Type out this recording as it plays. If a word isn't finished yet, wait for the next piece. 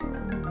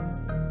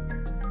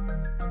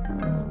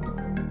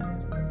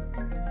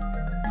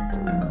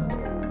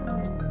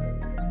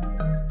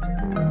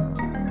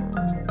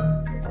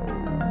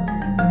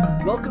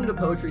Welcome to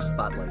Poetry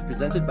Spotlight,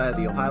 presented by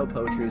the Ohio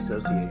Poetry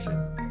Association.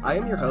 I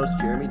am your host,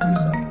 Jeremy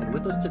Jusek, and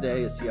with us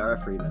today is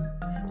Siaara Freeman.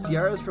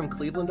 Siaara is from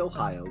Cleveland,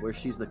 Ohio, where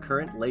she's the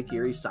current Lake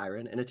Erie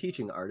Siren and a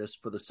teaching artist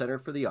for the Center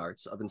for the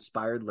Arts of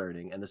Inspired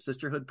Learning and the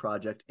Sisterhood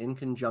Project in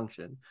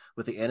conjunction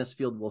with the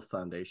Anisfield Wolf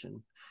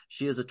Foundation.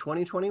 She is a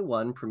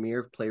 2021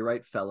 Premier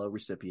Playwright Fellow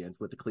recipient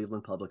with the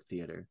Cleveland Public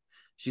Theater.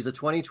 She's a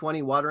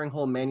 2020 Watering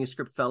Hole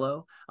Manuscript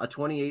Fellow, a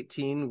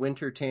 2018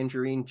 Winter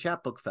Tangerine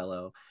Chapbook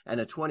Fellow, and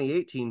a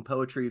 2018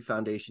 Poetry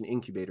Foundation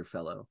Incubator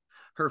Fellow.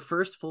 Her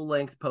first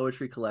full-length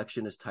poetry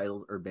collection is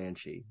titled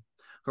Urbanshi.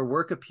 Her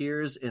work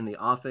appears in The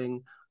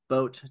Offing,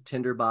 Boat,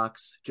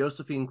 Tinderbox,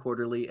 Josephine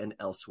Quarterly, and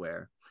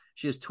elsewhere.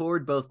 She has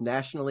toured both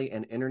nationally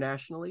and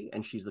internationally,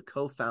 and she's the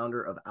co-founder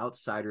of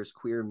Outsiders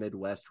Queer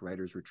Midwest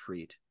Writers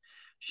Retreat.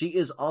 She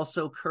is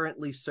also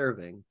currently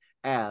serving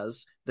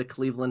as the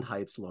Cleveland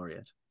Heights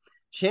Laureate.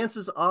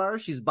 Chances are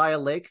she's by a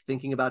lake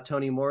thinking about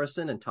Toni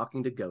Morrison and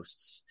talking to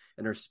ghosts.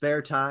 In her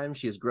spare time,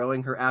 she is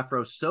growing her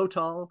afro so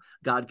tall,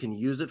 God can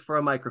use it for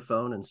a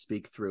microphone and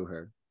speak through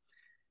her.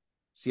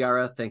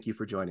 Siaara, thank you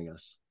for joining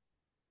us.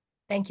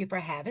 Thank you for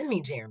having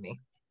me, Jeremy.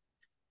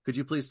 Could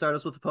you please start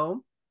us with a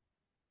poem?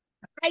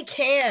 I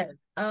can.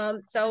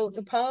 So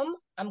the poem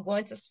I'm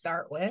going to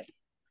start with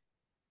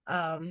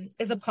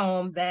is a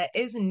poem that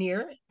is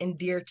near and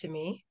dear to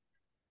me.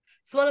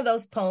 It's one of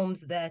those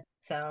poems that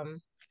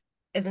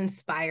is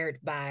inspired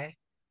by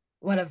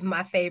one of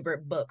my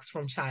favorite books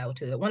from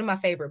childhood, one of my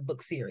favorite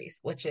book series,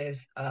 which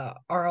is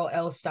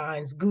R.L.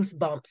 Stein's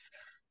Goosebumps,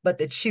 but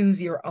the Choose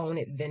Your Own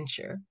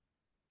Adventure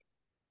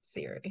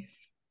series.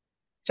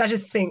 Which I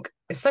just think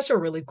is such a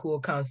really cool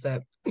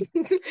concept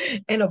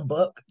in a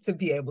book to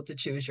be able to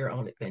choose your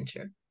own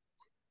adventure.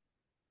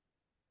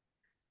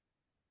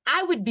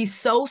 I would be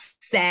so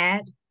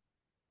sad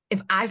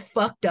if I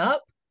fucked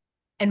up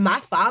and my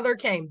father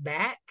came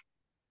back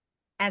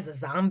as a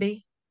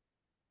zombie,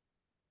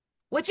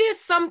 which is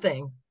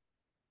something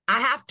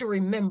I have to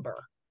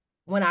remember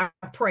when I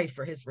pray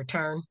for his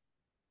return.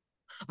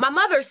 My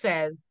mother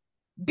says,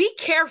 be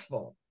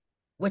careful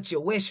what you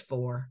wish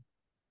for.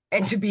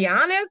 And to be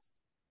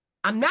honest,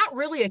 I'm not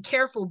really a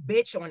careful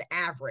bitch on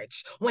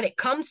average. When it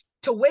comes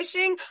to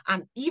wishing,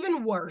 I'm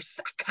even worse.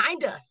 I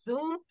kind of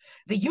assume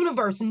the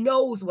universe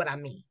knows what I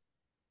mean,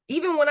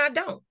 even when I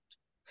don't.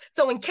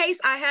 So in case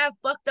I have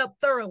fucked up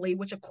thoroughly,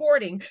 which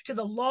according to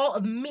the law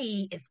of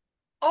me is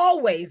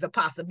always a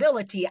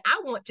possibility,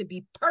 I want to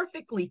be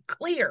perfectly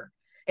clear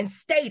in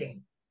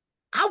stating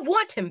I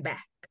want him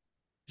back.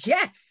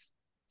 Yes,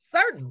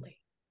 certainly,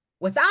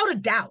 without a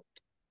doubt,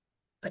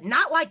 but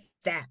not like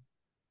that.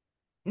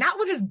 Not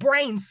with his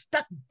brain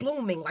stuck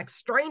blooming like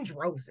strange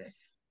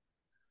roses.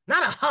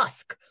 Not a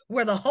husk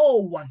where the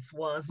hole once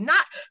was.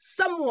 Not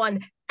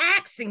someone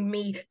asking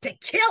me to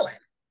kill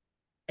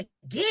him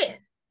again.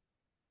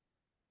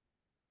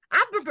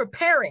 I've been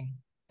preparing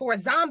for a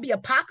zombie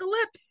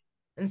apocalypse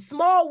in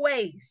small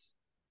ways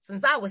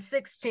since I was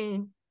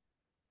 16.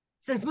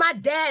 Since my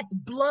dad's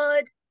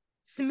blood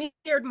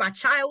smeared my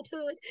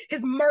childhood,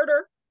 his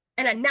murder,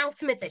 an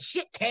announcement that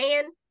shit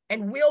can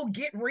and will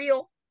get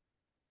real.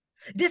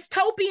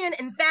 Dystopian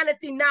and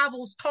fantasy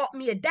novels taught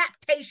me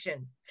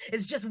adaptation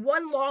is just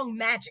one long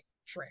magic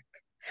trick.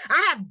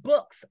 I have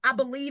books I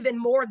believe in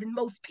more than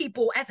most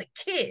people as a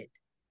kid.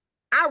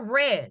 I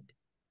read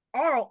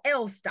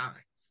R.L. Stein's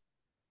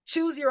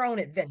Choose Your Own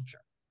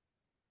Adventure.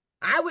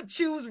 I would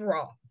choose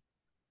wrong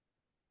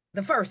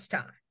the first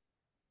time,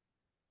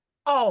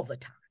 all the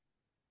time.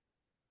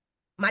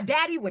 My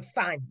daddy would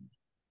find me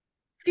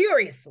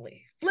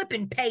furiously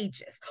flipping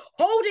pages,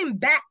 holding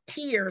back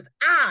tears,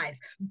 eyes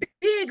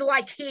big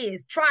like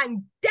his,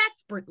 trying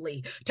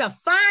desperately to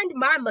find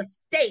my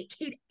mistake.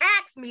 He'd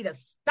ask me to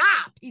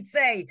stop. He'd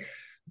say,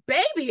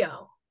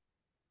 Baby-o,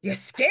 you're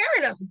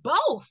scaring us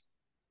both.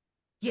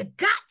 You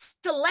got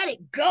to let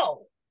it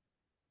go.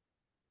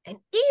 And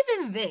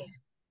even then,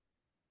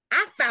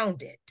 I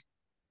found it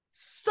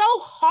so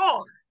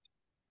hard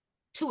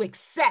to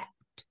accept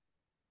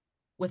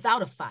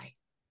without a fight.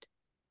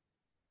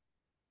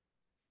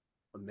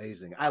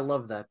 Amazing. I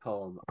love that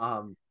poem.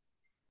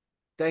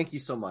 Thank you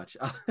so much.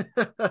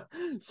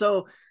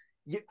 So,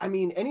 I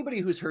mean, anybody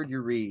who's heard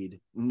you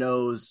read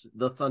knows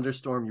the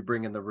thunderstorm you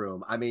bring in the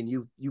room. I mean,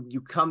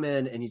 you come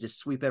in and you just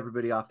sweep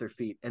everybody off their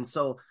feet. And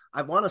so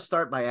I want to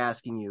start by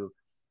asking you,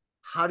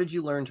 how did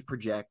you learn to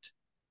project,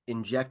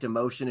 inject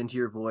emotion into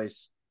your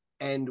voice?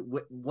 And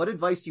what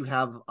advice do you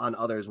have on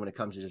others when it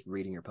comes to just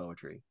reading your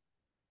poetry?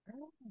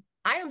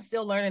 I am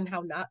still learning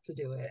how not to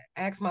do it.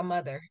 Ask my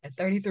mother at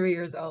 33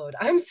 years old.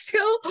 I'm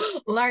still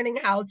learning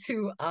how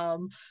to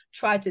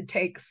try to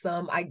take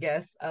some, I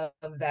guess, of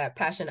that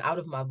passion out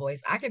of my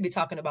voice. I could be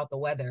talking about the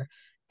weather,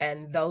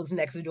 and those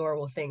next door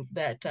will think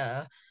that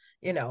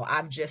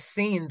I've just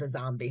seen the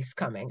zombies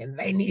coming and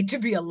they need to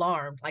be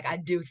alarmed. Like I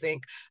do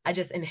think I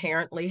just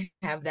inherently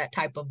have that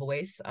type of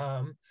voice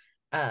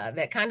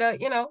that kind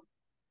of,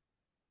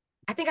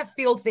 I think I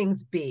feel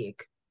things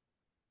big,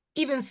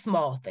 even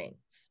small things.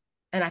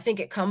 And I think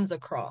it comes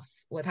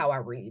across with how I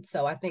read.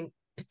 So I think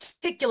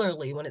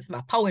particularly when it's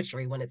my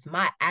poetry, when it's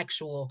my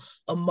actual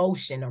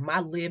emotion or my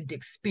lived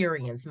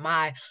experience,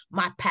 my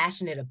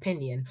passionate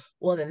opinion,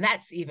 well then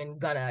that's even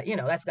gonna,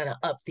 that's gonna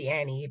up the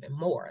ante even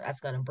more. That's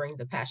gonna bring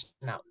the passion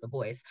out in the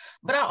voice.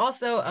 But I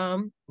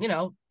also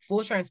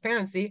full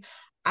transparency,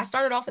 I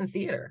started off in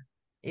theater.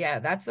 Yeah,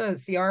 that's a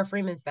Siaara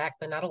Freeman fact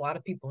that not a lot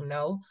of people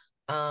know.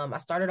 I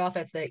started off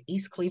at the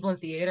East Cleveland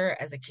Theater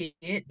as a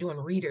kid doing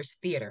readers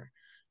theater.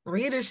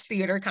 Readers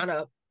theater kind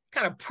of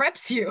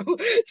preps you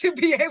to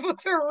be able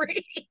to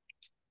read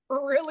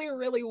really,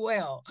 really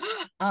well,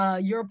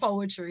 your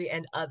poetry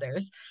and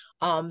others.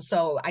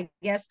 So I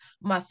guess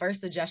my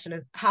first suggestion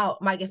is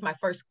I guess my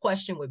first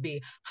question would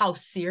be, how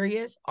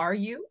serious are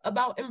you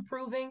about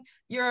improving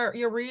your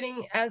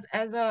reading as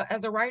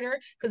a writer?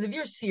 Because if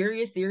you're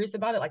serious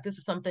about it, like this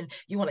is something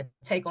you want to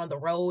take on the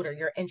road, or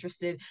you're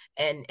interested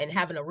in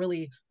having a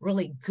really,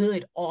 really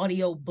good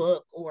audio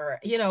book, or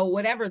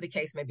whatever the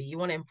case may be, you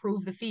want to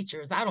improve the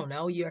features. I don't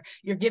know.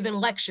 You're giving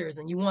lectures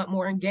and you want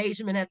more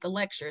engagement at the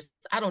lectures.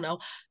 I don't know.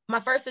 My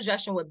first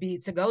suggestion would be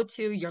to go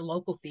to your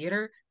local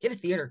theater, get a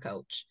theater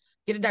coach,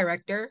 get a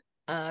director,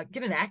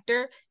 get an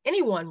actor,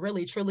 anyone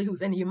really truly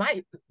who's in. You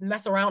might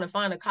mess around and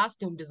find a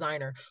costume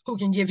designer who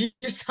can give you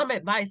some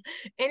advice.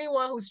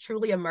 Anyone who's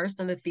truly immersed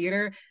in the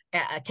theater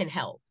can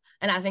help.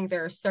 And I think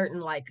there are certain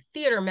like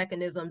theater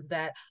mechanisms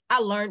that I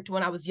learned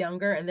when I was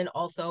younger. And then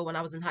also when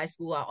I was in high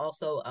school, I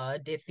also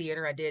did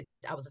theater.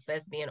 I was a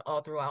thespian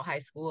all throughout high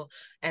school.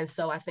 And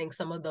so I think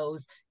some of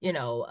those,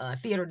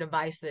 theater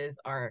devices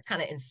are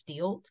kind of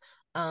instilled.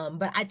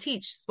 But I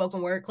teach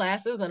spoken word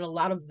classes, and a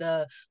lot of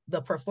the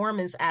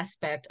performance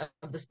aspect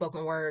of the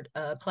spoken word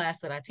class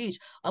that I teach,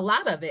 a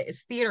lot of it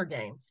is theater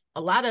games.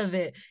 A lot of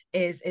it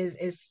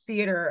is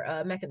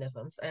theater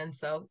mechanisms. And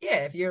so,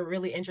 yeah, if you're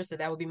really interested,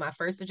 that would be my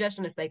first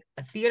suggestion, is take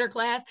a theater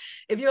class.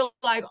 If you're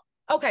like,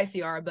 okay,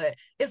 Siaara, but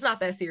it's not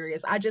that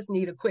serious, I just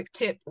need a quick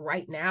tip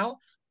right now.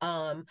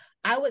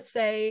 I would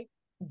say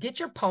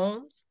get your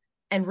poems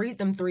and read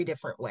them three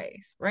different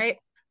ways, right?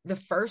 The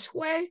first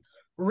way,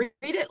 read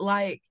it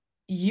like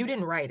you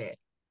didn't write it.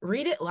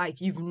 Read it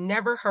like you've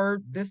never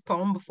heard this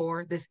poem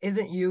before. This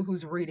isn't you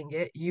who's reading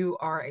it. You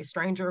are a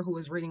stranger who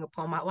is reading a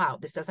poem out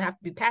loud. This doesn't have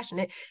to be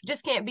passionate. It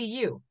just can't be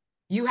you.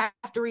 You have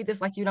to read this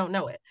like you don't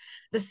know it.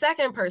 The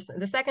second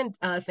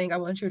thing I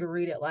want you to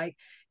read it like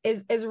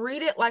is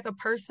read it like a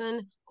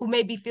person who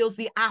maybe feels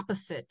the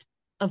opposite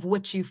of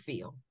what you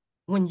feel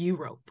when you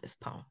wrote this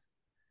poem,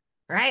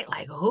 right?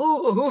 Like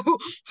who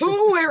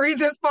would read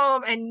this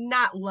poem and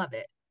not love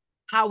it?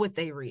 How would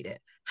they read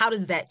it? How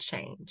does that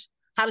change?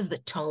 How does the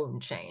tone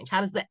change?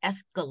 How does the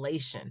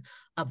escalation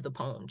of the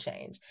poem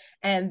change?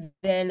 And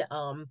then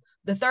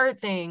the third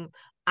thing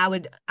I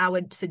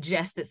would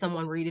suggest that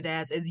someone read it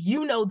as is,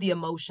 the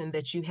emotion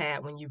that you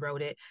had when you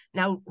wrote it.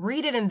 Now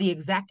read it in the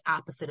exact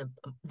opposite of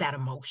that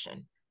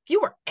emotion. If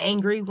you were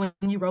angry when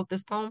you wrote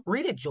this poem,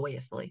 read it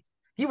joyously.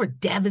 If you were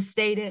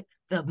devastated,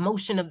 the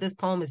emotion of this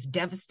poem is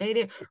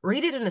devastated,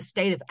 read it in a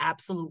state of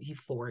absolute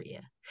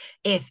euphoria.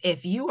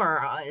 If you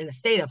are in a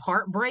state of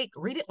heartbreak,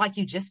 read it like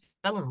you just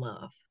fell in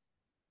love.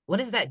 What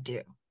does that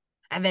do?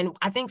 And then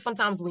I think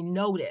sometimes we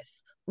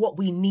notice what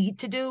we need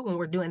to do when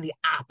we're doing the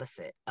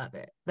opposite of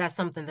it. That's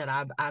something that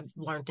I've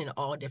learned in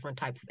all different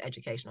types of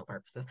educational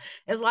purposes.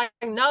 It's like,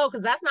 no,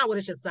 because that's not what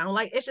it should sound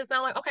like. It should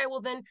sound like, okay,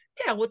 well then,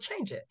 yeah, we'll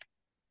change it.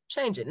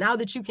 Change it. Now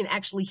that you can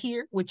actually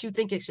hear what you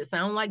think it should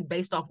sound like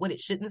based off what it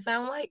shouldn't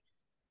sound like,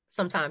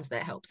 sometimes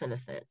that helps in a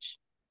sense.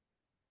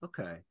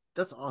 Okay,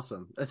 that's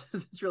awesome.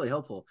 That's really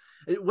helpful.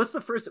 What's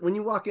the first when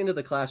you walk into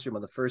the classroom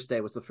on the first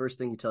day? What's the first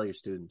thing you tell your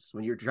students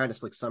when you're trying to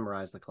like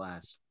summarize the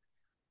class?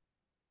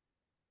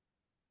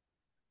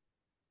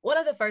 One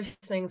of the first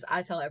things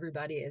I tell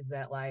everybody is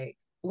that, like,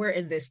 we're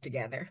in this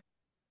together.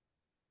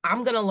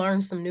 I'm going to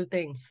learn some new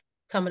things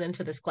coming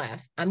into this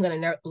class. I'm going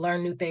to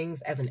learn new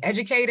things as an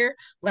educator.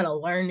 I'm going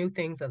to learn new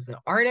things as an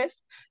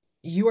artist.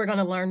 You are going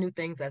to learn new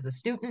things as a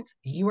student.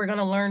 You are going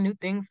to learn new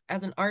things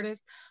as an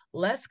artist.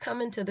 Let's come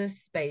into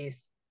this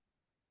space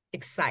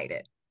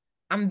excited.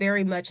 I'm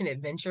very much an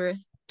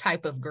adventurous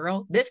type of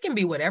girl. This can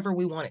be whatever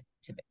we want it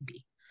to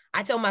be.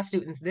 I tell my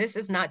students, this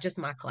is not just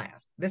my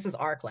class. This is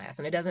our class.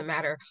 And it doesn't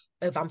matter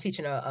if I'm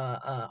teaching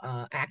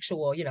a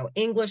actual,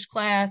 English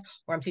class,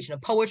 or I'm teaching a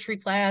poetry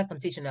class,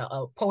 I'm teaching a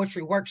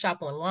poetry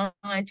workshop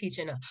online,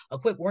 teaching a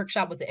quick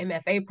workshop with the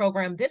MFA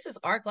program. This is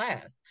our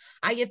class.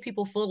 I give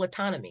people full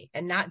autonomy,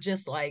 and not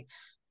just like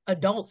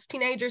adults,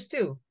 teenagers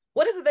too.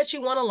 What is it that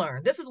you want to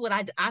learn? This is what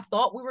I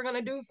thought we were going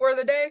to do for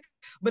the day.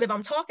 But if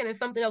I'm talking and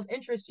something else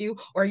interests you,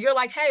 or you're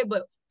like, hey,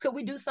 but could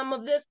we do some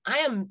of this? I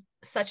am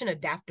such an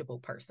adaptable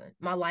person.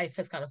 My life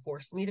has kind of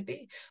forced me to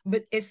be,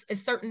 but it's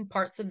certain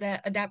parts of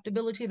that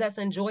adaptability that's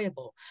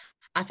enjoyable.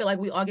 I feel like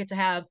we all get to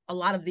have a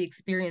lot of the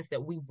experience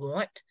that we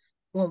want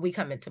when we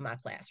come into my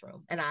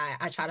classroom. And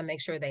I try to make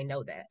sure they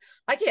know that.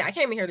 Like, yeah, I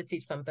came in here to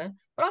teach something,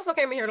 but also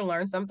came in here to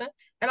learn something.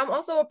 And I'm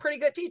also a pretty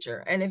good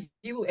teacher. And if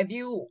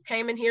you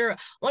came in here,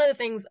 one of the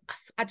things,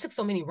 I took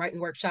so many writing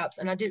workshops,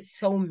 and I did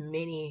so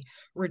many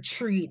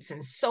retreats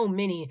and so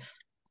many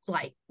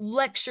like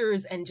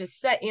lectures and just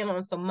set in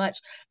on so much.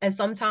 And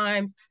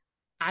sometimes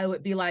I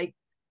would be like,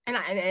 and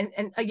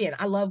again,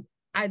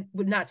 I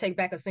would not take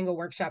back a single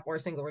workshop or a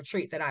single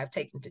retreat that I've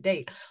taken to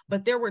date.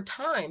 But there were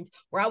times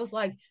where I was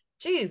like,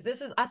 geez,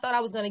 I thought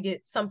I was going to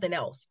get something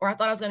else, or I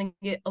thought I was going to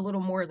get a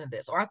little more than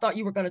this, or I thought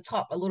you were going to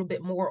talk a little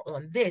bit more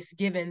on this,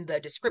 given the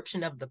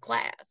description of the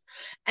class.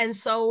 And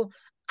so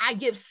I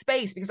give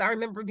space because I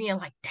remember being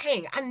like,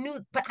 dang, I knew,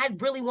 but I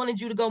really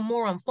wanted you to go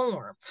more on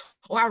form,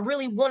 or I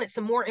really wanted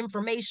some more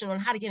information on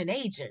how to get an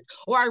agent,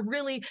 or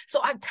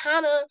so I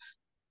kind of,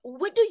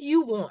 what do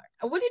you want?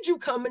 What did you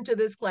come into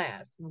this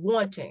class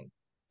wanting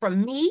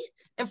from me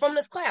and from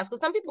this class? Because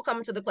some people come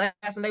into the class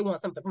and they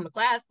want something from the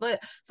class, but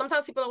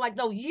sometimes people are like,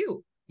 no,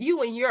 you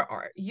and your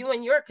art, you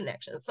and your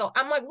connections. So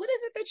I'm like, what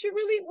is it that you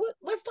really,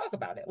 let's talk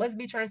about it. Let's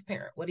be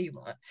transparent. What do you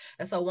want?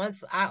 And so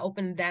once I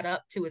opened that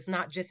up to, it's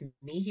not just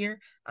me here.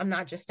 I'm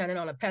not just standing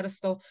on a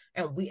pedestal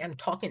and I'm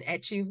talking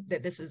at you,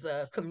 that this is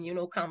a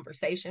communal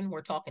conversation.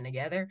 We're talking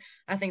together.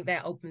 I think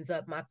that opens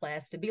up my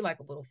class to be like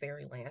a little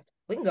fairyland.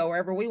 We can go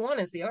wherever we want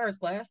in Siaara's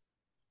class,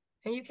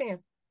 and you can.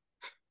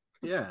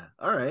 Yeah.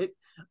 All right.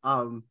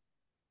 Um,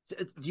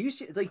 do you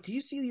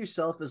see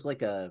yourself as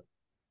like a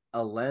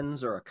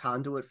lens or a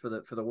conduit for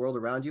the world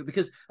around you?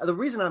 Because the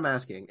reason I'm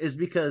asking is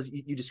because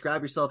you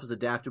describe yourself as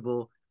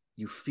adaptable,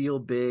 you feel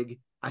big.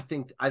 I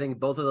think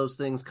both of those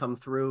things come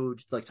through,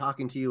 just like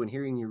talking to you and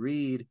hearing you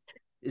read.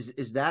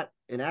 Is that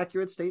an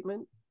accurate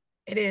statement?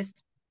 It is.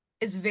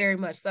 It's very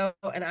much so,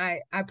 and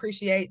I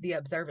appreciate the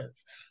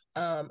observance.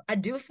 I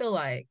do feel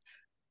like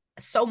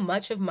so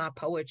much of my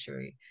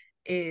poetry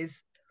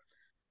is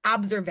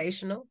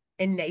observational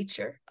in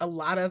nature. A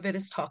lot of it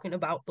is talking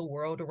about the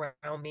world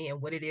around me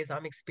and what it is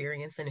I'm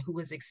experiencing, who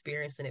is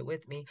experiencing it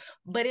with me.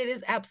 But it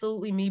is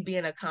absolutely me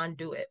being a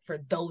conduit for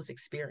those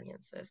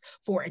experiences.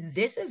 For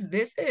this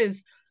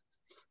is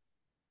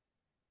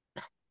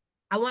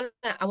I want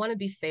to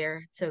be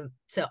fair to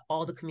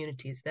all the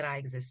communities that I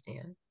exist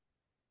in.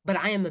 But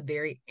I am a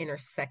very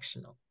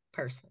intersectional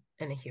person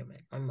and a human.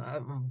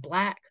 I'm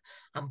Black,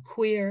 I'm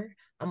queer,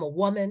 I'm a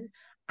woman,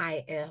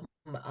 I am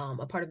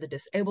a part of the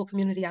disabled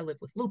community. I live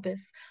with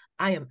lupus.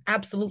 I am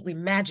absolutely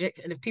magic.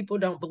 And if people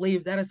don't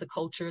believe that is a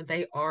culture,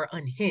 they are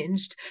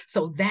unhinged.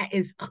 So that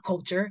is a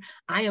culture.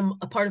 I am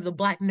a part of the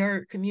Black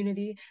nerd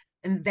community,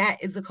 and that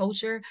is a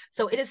culture.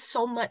 So it is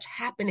so much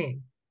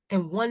happening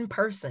in one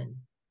person.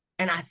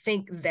 And I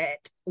think that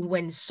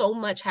when so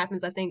much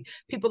happens, I think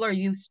people are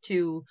used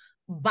to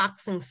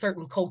boxing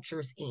certain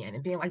cultures in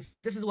and being like,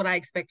 this is what I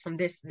expect from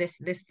this,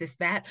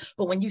 that.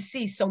 But when you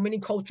see so many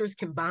cultures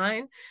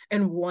combined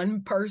in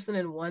one person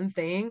and one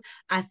thing,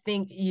 I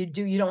think you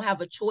don't have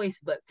a choice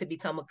but to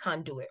become a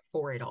conduit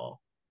for it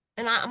all.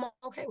 And I'm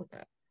okay with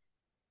that.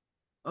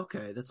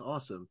 Okay, that's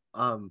awesome.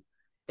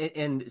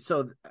 And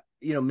so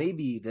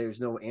maybe there's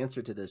no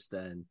answer to this.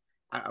 Then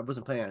I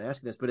wasn't planning on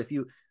asking this, but if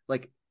you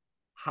like,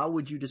 how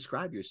would you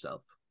describe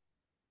yourself?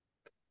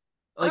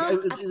 Like,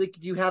 Um, I, like,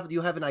 do you have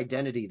an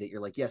identity that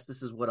you're like, yes,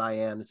 this is what I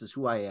am, this is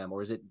who I am,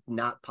 or is it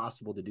not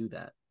possible to do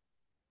that?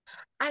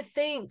 I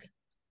think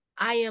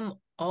I am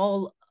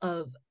all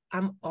of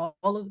I'm all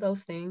of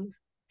those things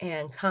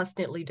and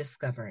constantly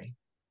discovering.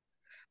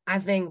 I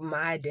think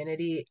my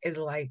identity is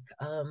like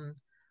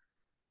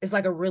it's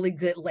like a really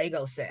good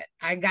Lego set.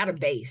 I got a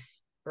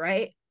base,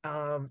 right?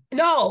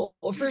 No,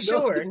 for No,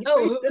 sure. that's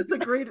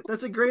great. No,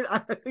 That's a great. I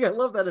think I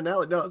love that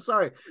analogy. No, I'm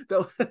sorry.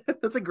 No,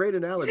 that's a great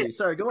analogy.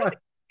 Sorry, go on.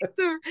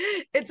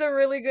 it's a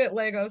really good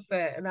Lego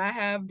set, and I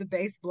have the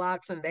base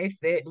blocks, and they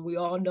fit, and we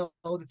all know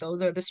that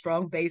those are the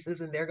strong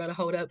bases, and they're gonna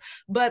hold up.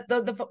 But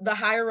the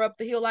higher up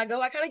the hill I go,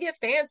 I kind of get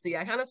fancy.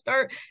 I kind of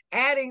start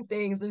adding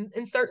things,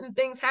 and certain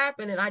things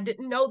happen, and I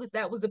didn't know that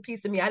that was a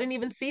piece of me. I didn't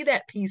even see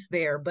that piece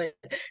there, but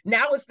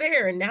now it's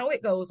there, and now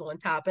it goes on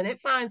top, and it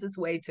finds its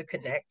way to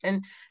connect.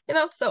 And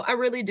so I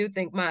really do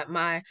think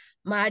my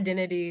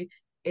identity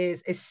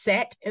is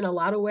set in a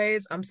lot of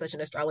ways. I'm such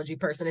an astrology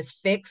person. It's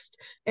fixed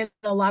in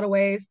a lot of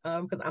ways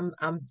because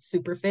I'm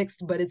super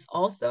fixed, but it's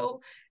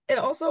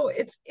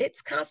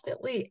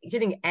constantly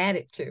getting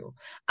added to.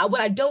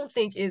 What I don't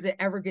think is it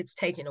ever gets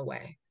taken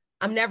away.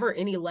 I'm never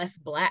any less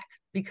Black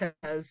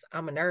because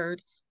I'm a nerd,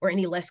 or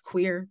any less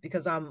queer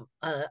because I'm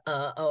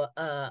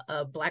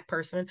a Black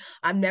person.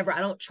 I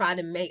don't try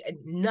to make,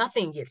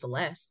 nothing gets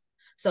less.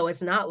 So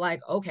it's not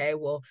like, okay,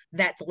 well,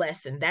 that's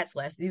less and that's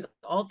less. These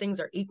all things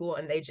are equal,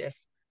 and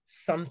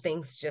some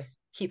things just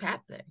keep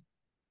happening.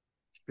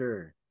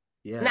 Sure.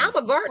 Now Yeah. I'm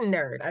a garden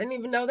nerd. I didn't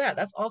even know that.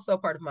 That's also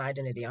part of my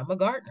identity. I'm a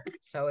gardener.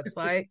 So it's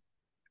like,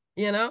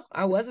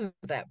 I wasn't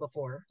that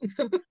before.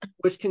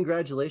 Which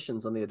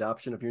congratulations on the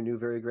adoption of your new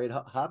very great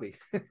hobby.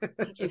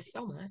 Thank you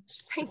so much.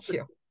 Thank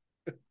you.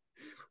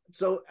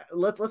 So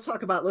let's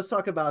talk about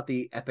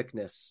the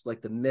epicness,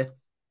 like the myth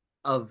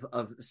of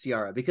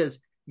Siaara, because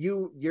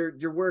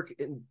your work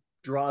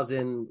draws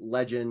in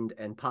legend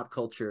and pop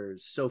culture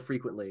so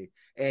frequently,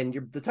 and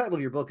the title of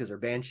your book is Her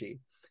Banshee,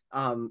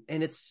 and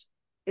it's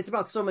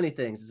about so many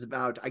things. It's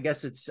about, I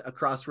guess, it's a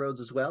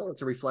crossroads as well.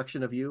 It's a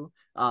reflection of you.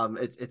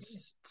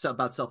 It's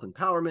about self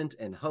empowerment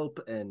and hope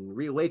and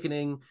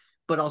reawakening,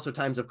 but also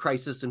times of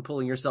crisis and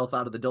pulling yourself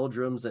out of the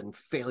doldrums and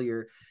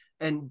failure.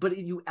 But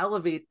you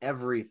elevate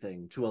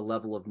everything to a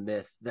level of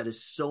myth that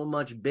is so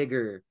much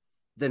bigger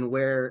than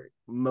where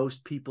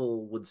most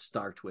people would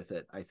start with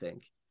it, I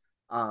think.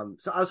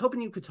 So I was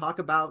hoping you could talk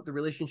about the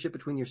relationship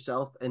between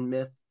yourself and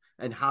myth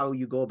and how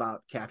you go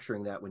about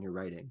capturing that when you're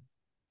writing.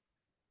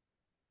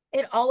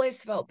 It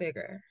always felt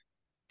bigger.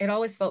 It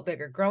always felt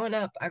bigger. Growing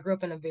up, I grew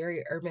up in a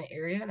very urban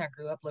area and I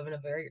grew up living a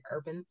very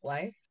urban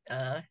life,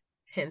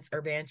 hence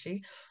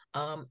urbanity.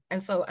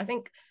 And so I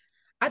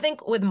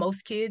think with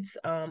most kids,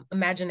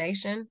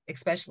 imagination,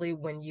 especially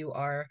when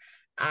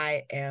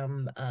I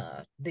am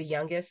the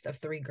youngest of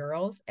three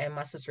girls, and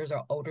my sisters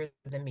are older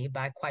than me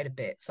by quite a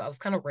bit. So I was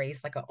kind of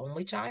raised like an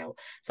only child.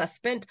 So I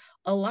spent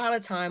a lot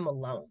of time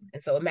alone.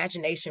 And so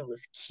imagination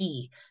was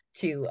key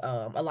to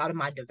a lot of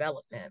my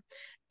development.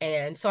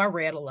 And so I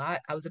read a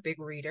lot. I was a big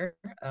reader.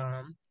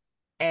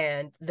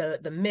 And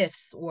the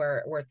myths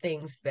were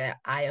things that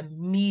I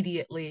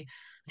immediately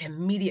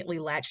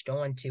latched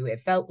on to.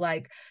 It felt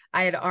like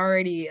I had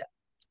already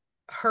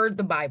heard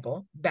the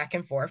Bible back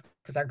and forth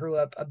because I grew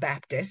up a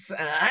Baptist.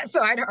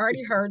 So I'd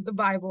already heard the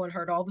Bible and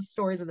heard all the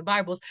stories in the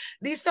Bibles.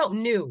 These felt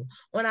new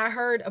when I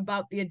heard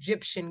about the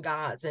Egyptian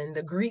gods and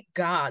the Greek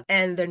gods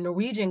and the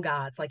Norwegian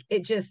gods. Like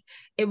it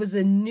was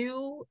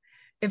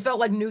it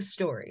felt like new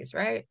stories,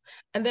 right?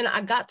 And then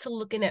I got to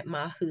looking at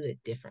my hood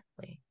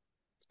differently,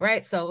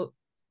 right? So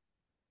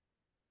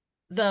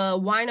the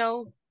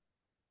wino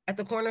at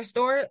the corner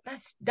store,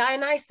 that's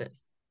Dionysus.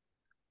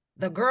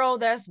 The girl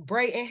that's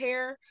braiding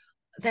hair,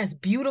 that's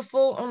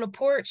beautiful on the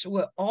porch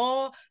with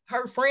all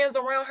her friends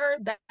around her,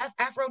 that's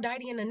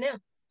Aphrodite and the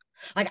nymphs.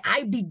 Like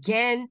I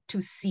began to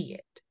see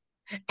it,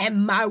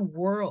 and my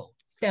world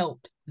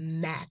felt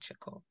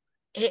magical.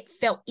 It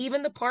felt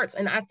even the parts,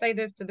 and I say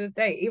this to this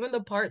day, even the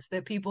parts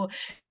that people,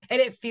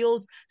 and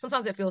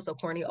sometimes it feels so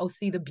corny. Oh,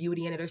 see the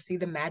beauty in it or see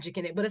the magic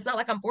in it, but it's not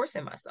like I'm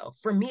forcing myself.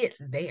 For me,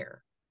 it's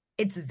there.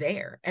 It's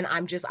there. And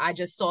I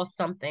just saw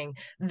something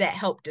that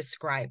helped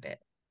describe it.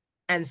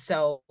 And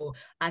so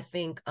I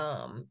think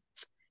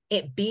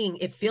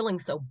it feeling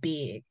so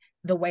big,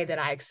 the way that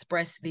I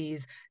express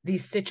these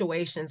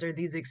situations or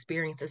these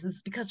experiences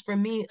is because for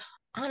me,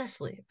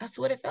 honestly, that's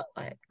what it felt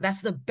like.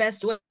 That's the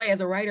best way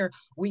as a writer.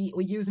 We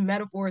use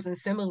metaphors and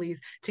similes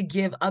to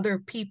give other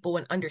people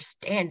an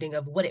understanding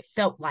of what it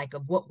felt like,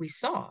 of what we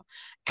saw.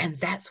 And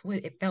that's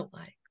what it felt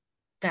like.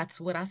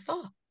 That's what I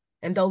saw.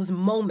 And those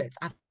moments,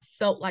 I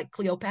felt like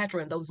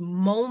Cleopatra in those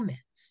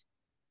moments.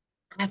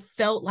 I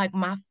felt like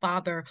my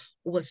father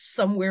was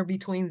somewhere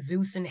between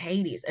Zeus and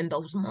Hades in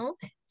those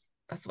moments.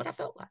 That's what I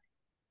felt like.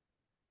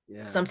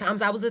 Yeah,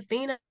 Sometimes I was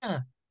Athena.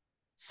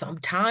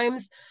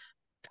 Sometimes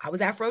I was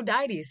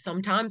Aphrodite.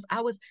 Sometimes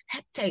I was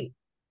Hecate.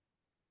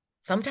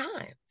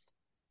 Sometimes,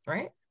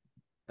 right?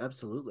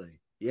 absolutely.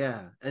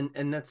 Yeah.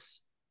 And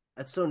that's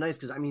so nice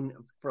because I mean,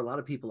 for a lot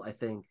of people, I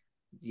think,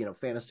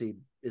 fantasy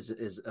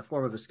is a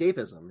form of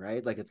escapism,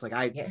 right? Like it's like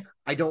Yeah.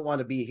 I don't want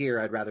to be here,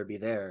 I'd rather be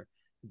there.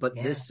 But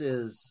Yeah. this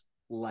is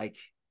like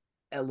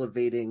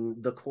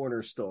elevating the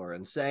corner store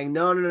and saying,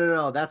 no, no, no,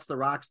 no, that's the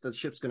rocks the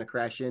ship's going to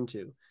crash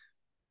into.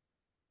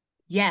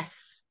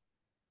 Yes.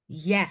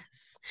 Yes.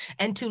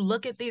 And to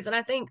look at these, and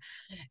I think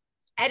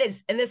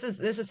and this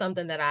is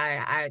something that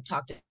I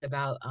talked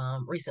about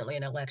recently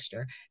in a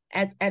lecture.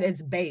 At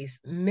its base,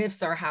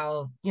 myths are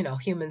how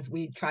humans,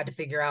 we tried to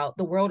figure out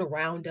the world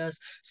around us,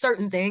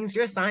 certain things.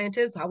 You're a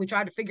scientist, how we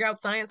tried to figure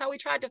out science, how we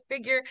tried to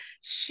figure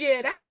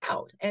shit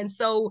out. And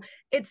so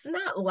it's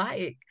not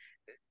like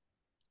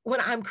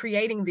when I'm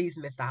creating these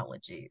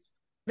mythologies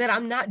that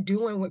I'm not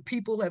doing what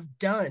people have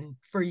done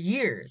for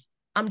years.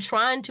 I'm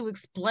trying to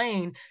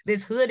explain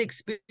this hood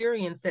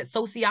experience that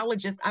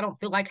sociologists, I don't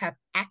feel like, have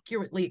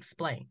accurately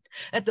explained,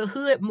 that the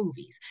hood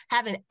movies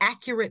haven't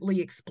accurately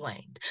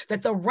explained,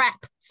 that the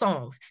rap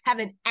songs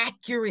haven't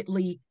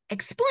accurately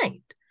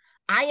explained.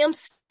 I am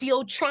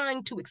still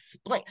trying to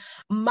explain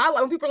my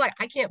life. When people are like,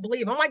 I can't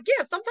believe, I'm like,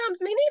 yeah, sometimes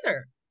me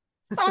neither.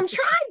 So I'm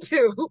trying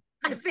to,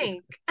 I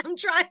think, I'm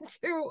trying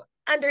to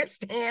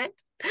understand.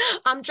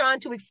 I'm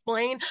trying to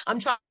explain. I'm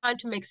trying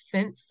to make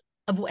sense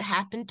of what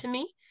happened to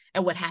me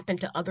and what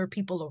happened to other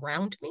people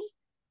around me,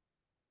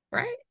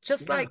 right?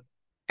 Just Yeah. like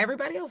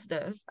everybody else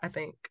does, I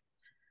think.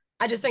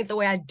 I just think the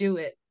way I do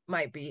it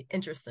might be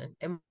interesting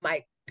and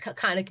might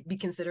kind of be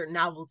considered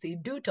novelty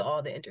due to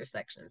all the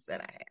intersections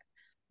that I have.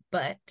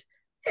 But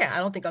yeah, I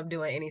don't think I'm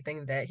doing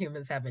anything that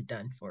humans haven't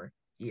done for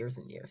years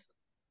and years.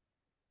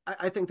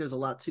 I think there's a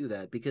lot to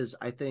that because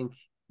I think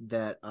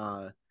that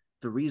the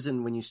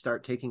reason when you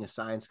start taking a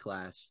science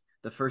class,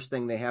 the first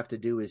thing they have to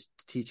do is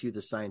teach you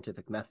the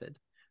scientific method,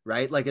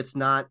 right? Like it's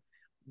not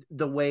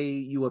the way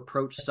you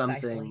approach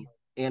something Precisely.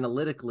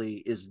 analytically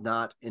is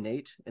not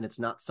innate and it's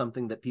not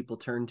something that people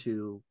turn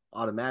to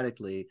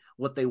automatically.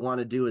 What they want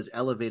to do is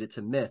elevate it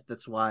to myth.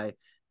 That's why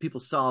people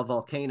saw a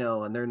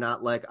volcano and they're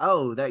not like,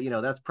 oh, that,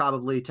 that's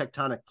probably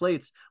tectonic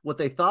plates. What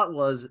they thought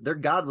was their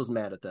god was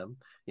mad at them,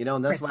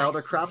 and that's why all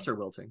their crops Precisely. are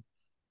wilting.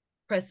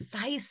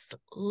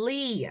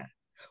 Precisely.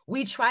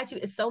 We try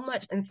to, it's so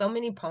much in so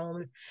many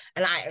poems.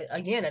 And I,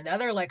 again,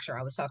 another lecture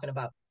I was talking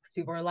about,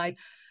 people are like,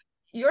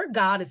 your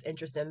God is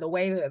interesting. The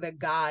way that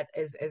God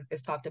is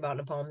talked about in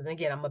the poems. And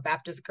again, I'm a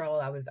Baptist girl.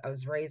 I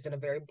was raised in a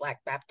very Black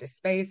Baptist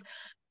space.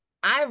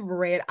 I'm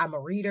a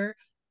reader.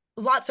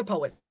 Lots of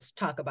poets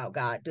talk about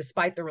God,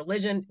 despite the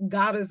religion.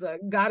 God is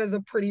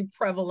a pretty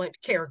prevalent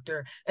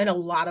character in a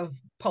lot of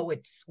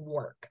poets'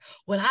 work.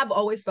 What I've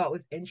always thought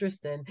was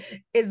interesting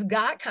is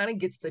God kind of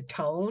gets the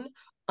tone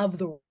of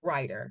the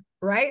writer,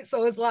 right?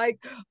 So it's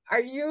like,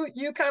 are you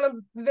kind of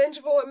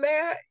vengeful and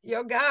mad?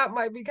 Your God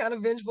might be kind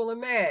of vengeful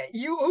and mad.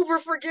 You uber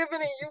forgiving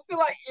and you feel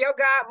like your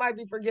God might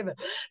be forgiven.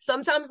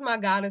 Sometimes my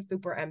God is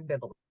super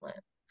ambivalent.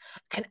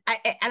 And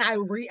I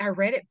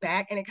read it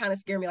back and it kind of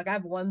scared me. Like I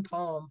have one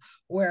poem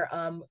where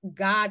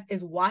God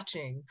is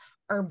watching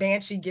or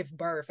Banshee give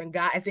birth, and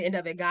God at the end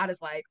of it, God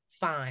is like,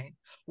 fine.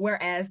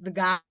 Whereas the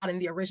God in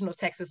the original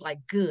text is like,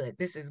 good,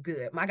 this is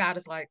good. My God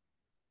is like,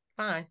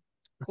 fine,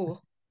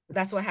 cool.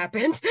 That's what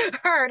happened.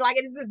 Her, like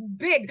it's this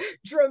big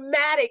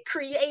dramatic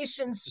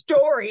creation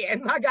story.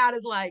 And my God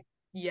is like,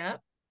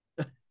 yep,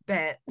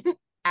 bet.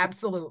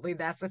 Absolutely,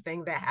 that's the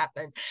thing that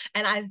happened.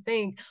 And I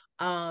think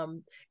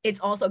it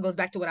also goes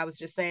back to what I was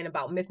just saying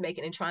about myth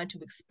making and trying to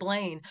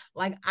explain.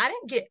 Like I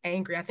didn't get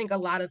angry. I think a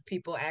lot of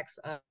people ask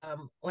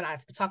when I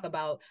talk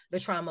about the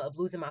trauma of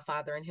losing my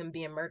father and him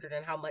being murdered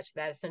and how much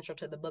that is central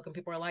to the book, and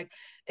people are like,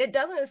 it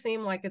doesn't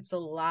seem like it's a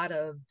lot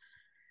of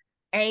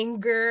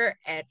anger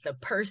at the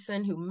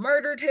person who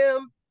murdered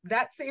him.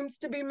 That seems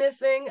to be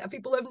missing.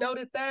 People have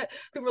noted that.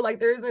 People are like,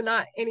 there isn't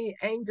not any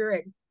anger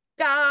at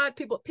God.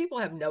 People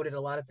have noted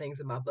a lot of things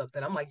in my book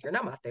that I'm like, you're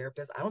not my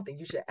therapist. I don't think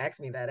you should ask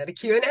me that at a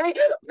Q&A,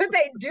 but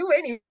they do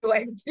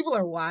anyway. People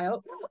are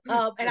wild.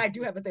 And I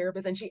do have a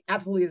therapist, and she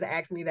absolutely has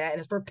asked me that and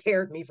has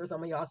prepared me for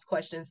some of y'all's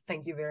questions.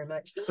 Thank you very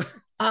much.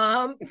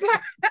 Um,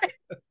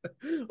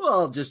 Well,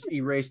 I'll just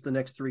erase the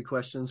next three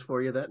questions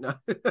for you. That no.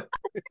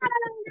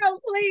 no,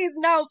 please,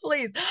 no,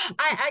 please.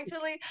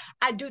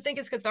 I do think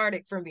it's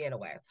cathartic for me in a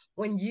way.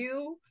 When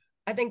you,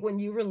 I think when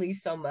you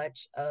release so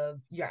much of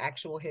your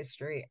actual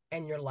history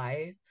and your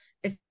life,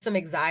 it's some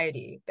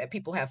anxiety that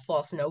people have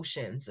false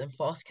notions and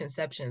false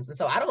conceptions. And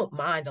so I don't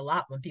mind a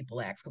lot when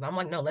people ask, because I'm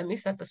like, no, let me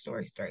set the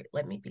story straight.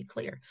 Let me be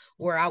clear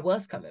where I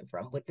was coming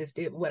from, what this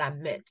did, what I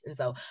meant. And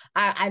so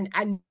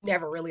I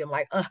never really am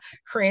like,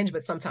 cringe,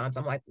 but sometimes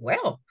I'm like,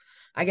 well,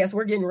 I guess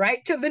we're getting right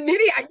to the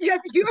nitty. I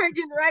guess you are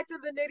getting right to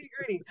the nitty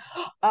gritty.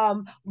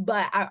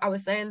 But I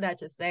was saying that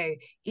to say,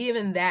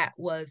 even that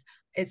was,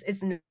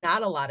 it's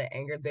not a lot of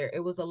anger there.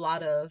 It was a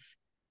lot of,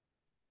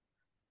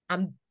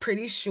 I'm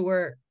pretty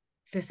sure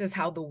this is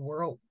how the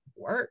world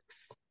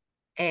works.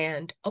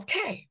 And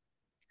okay.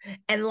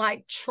 And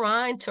like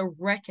trying to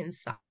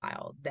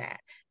reconcile that,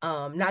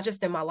 not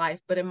just in my life,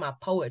 but in my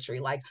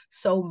poetry. Like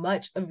so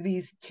much of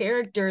these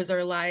characters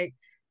are like,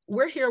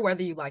 we're here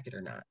whether you like it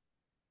or not.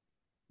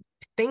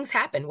 Things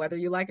happen whether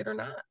you like it or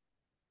not.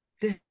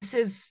 This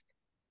is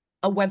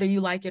a whether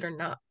you like it or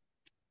not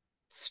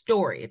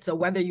story. It's a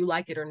whether you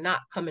like it or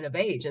not coming of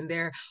age. And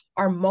there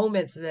are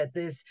moments that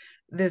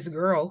this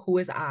girl who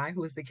is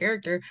the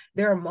character,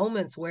 there are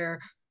moments where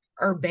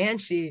her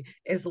Banshee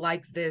is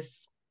like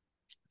this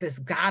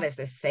goddess,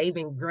 this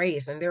saving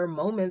grace. And there are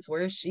moments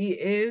where she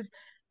is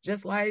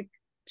just like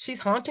she's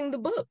haunting the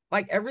book,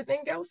 like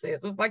everything else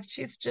is. It's like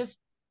she's just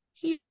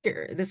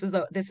here. This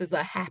is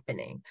a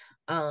happening.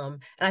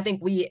 And I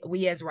think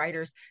we as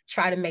writers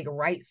try to make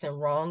rights and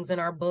wrongs in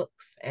our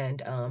books.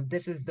 And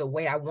this is the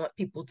way I want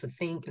people to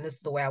think, and this is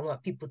the way I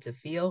want people to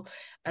feel.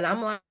 And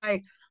I'm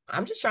like,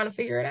 I'm just trying to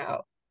figure it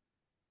out.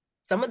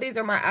 Some of these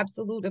are my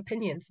absolute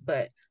opinions,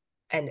 but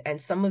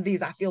and some of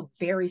these I feel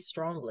very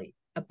strongly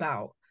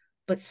about.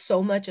 But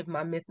so much of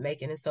my myth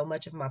making and so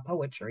much of my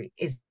poetry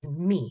is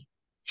me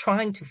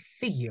trying to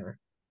figure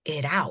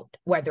it out,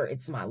 whether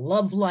it's my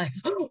love life,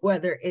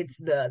 whether it's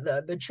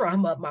the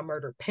trauma of my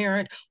murdered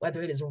parent,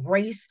 whether it is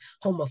race,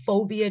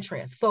 homophobia,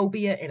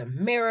 transphobia in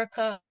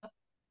America.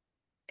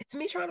 It's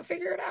me trying to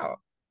figure it out.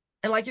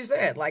 And like you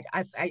said, like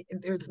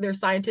there's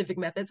scientific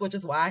methods, which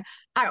is why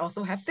I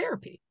also have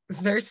therapy.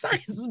 There's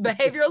science,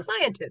 behavioral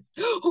scientists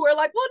who are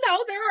like, well,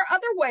 no, there are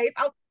other ways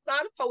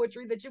outside of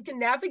poetry that you can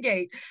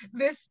navigate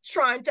this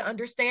trying to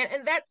understand,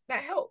 and that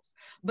helps.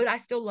 But I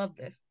still love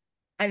this,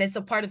 and it's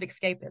a part of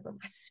escapism.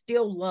 I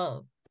still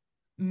love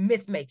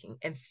myth making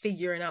and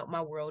figuring out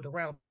my world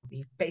around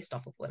me based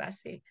off of what I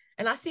see,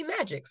 and I see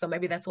magic. So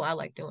maybe that's why I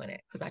like doing it,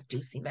 because I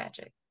do see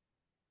magic.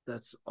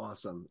 That's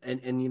awesome.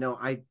 And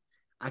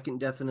I can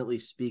definitely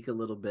speak a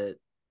little bit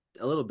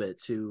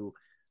to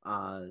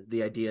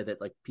the idea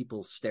that like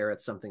people stare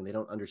at something they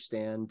don't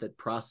understand, that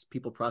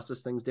people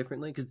process things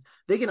differently because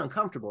they get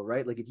uncomfortable,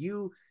 right? Like if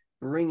you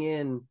bring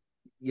in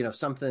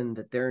something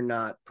that they're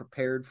not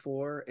prepared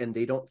for and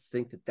they don't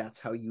think that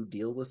that's how you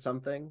deal with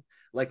something,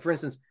 like for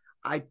instance,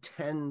 I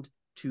tend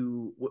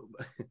to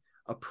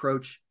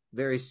approach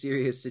very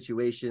serious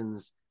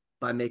situations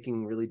by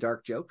making really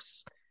dark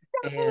jokes.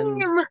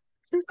 And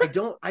I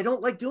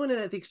don't like doing it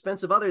at the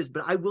expense of others,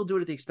 but I will do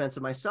it at the expense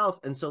of myself.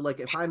 And so like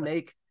if I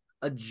make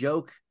a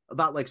joke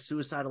about like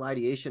suicidal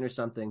ideation or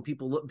something,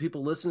 people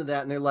listen to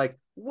that and they're like,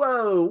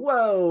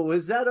 whoa,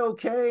 is that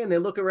okay? And they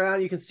look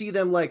around, you can see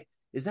them like,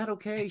 is that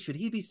okay? Should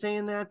he be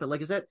saying that? But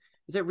like, is that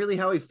really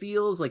how he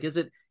feels? Like,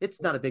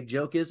 it's not a big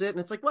joke, is it? And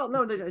it's like, well,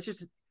 no, it's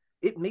just,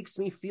 it makes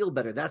me feel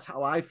better. That's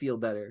how I feel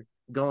better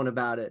going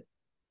about it.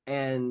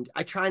 And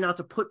I try not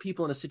to put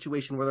people in a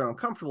situation where they're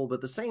uncomfortable, but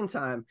at the same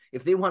time,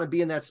 if they want to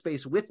be in that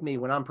space with me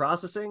when I'm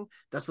processing,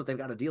 that's what they've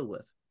got to deal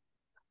with.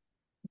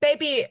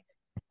 Baby,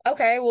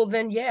 okay, well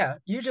then yeah,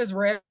 you just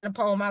read a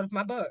poem out of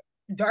my book.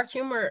 Dark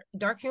humor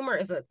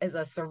is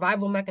a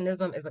survival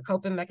mechanism, is a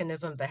coping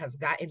mechanism that has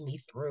gotten me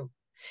through.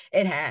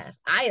 It has.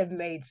 I have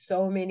made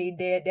so many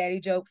dead daddy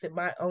jokes at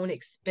my own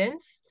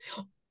expense,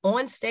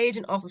 on stage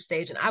and off of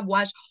stage. And I've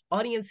watched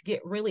audience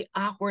get really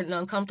awkward and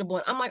uncomfortable.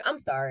 And I'm like, I'm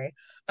sorry.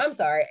 I'm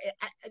sorry.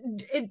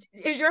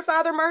 Is your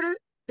father murdered?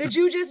 Did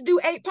you just do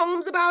 8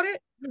 poems about it?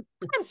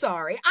 I'm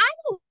sorry.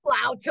 I'm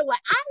allowed to let.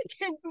 I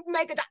can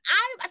make it.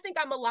 I think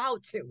I'm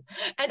allowed to,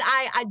 and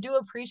I do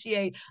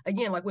appreciate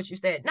again, like what you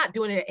said, not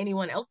doing it at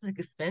anyone else's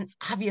expense,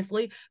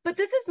 obviously. But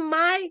this is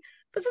my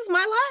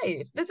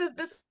life. This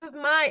is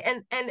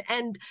my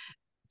and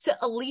to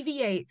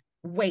alleviate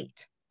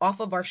weight off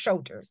of our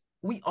shoulders,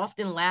 we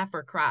often laugh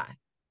or cry.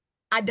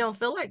 I don't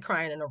feel like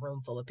crying in a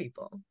room full of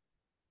people,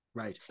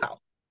 Right. so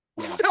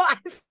Yeah. so I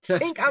That's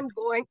think I'm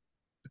going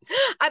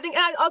and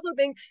I also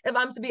think if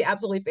I'm to be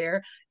absolutely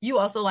fair, you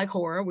also like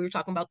horror. We were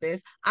talking about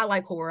this. I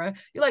like horror.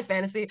 You like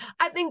fantasy.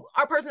 I think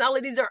our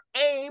personalities are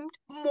aimed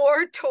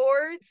more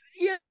towards,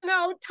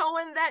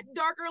 towing that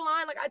darker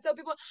line. Like I tell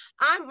people,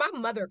 my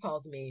mother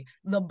calls me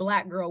the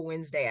Black Girl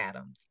Wednesday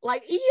Addams.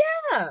 Like,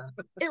 yeah,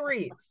 it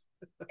reads.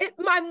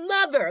 My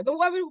mother, the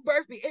woman who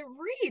birthed me, it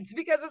reads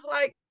because it's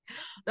like,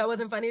 that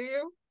wasn't funny to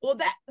you. Well,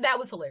 that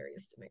was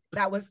hilarious to me.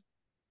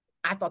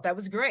 I thought that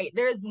was great.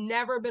 There has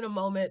never been a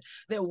moment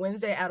that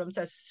Wednesday Addams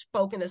has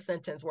spoken a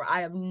sentence where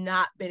I have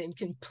not been in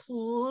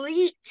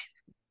complete.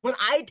 When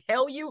I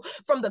tell you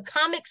from the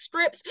comic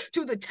strips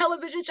to the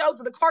television shows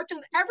to the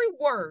cartoons, every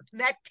word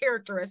that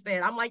character has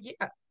said, I'm like,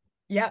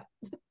 yeah,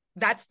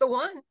 that's the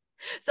one.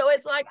 So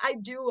it's like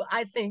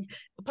I think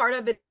part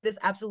of it is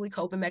absolutely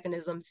coping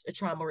mechanisms, a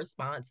trauma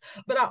response,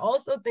 but I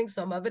also think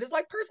some of it is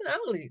like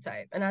personality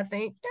type. And I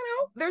think,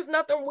 there's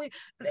nothing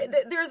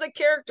there's a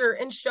character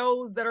in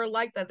shows that are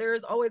like that. There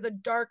is always a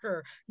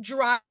darker,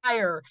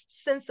 drier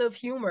sense of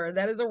humor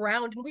that is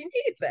around, and we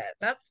need that.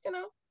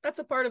 That's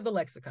a part of the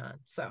lexicon.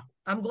 So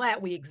I'm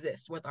glad we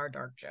exist with our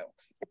dark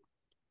jokes.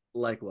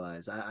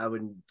 likewise. I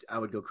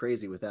would go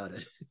crazy without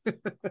it.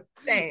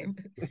 Same.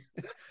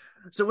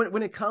 So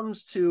when it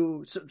comes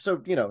to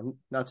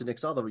not to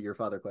nix all of your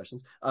father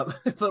questions,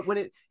 but when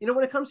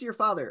it comes to your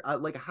father,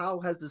 like how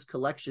has this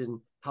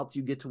collection helped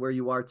you get to where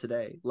you are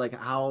today? Like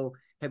how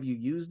have you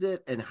used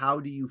it, and how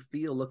do you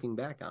feel looking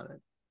back on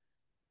it?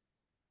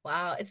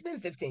 Wow, it's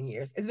been 15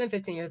 years. It's been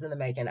 15 years in the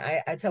making.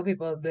 I tell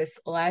people this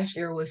last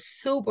year it was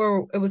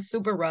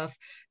super rough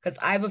because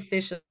I've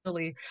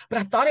officially, but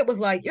I thought it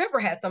was like, you ever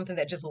had something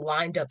that just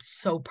lined up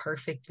so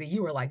perfectly?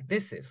 You were like,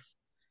 this is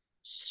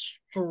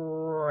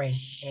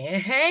strange.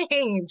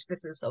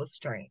 This is so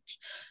strange.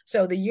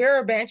 So the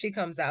year Banshee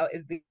comes out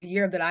is the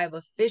year that I've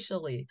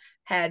officially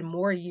had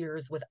more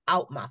years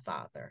without my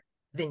father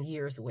than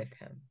years with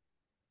him.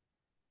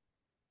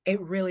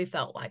 It really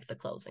felt like the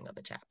closing of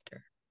a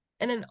chapter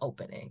and an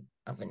opening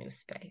of a new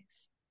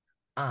space.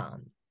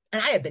 Um,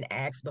 and I had been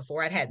asked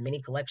before. I'd had many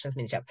collections,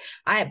 many chapters.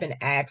 I had been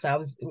asked. I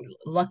was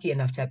lucky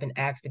enough to have been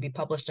asked to be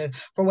published. And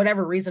for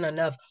whatever reason,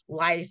 enough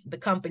life, the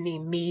company,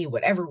 me,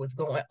 whatever was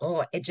going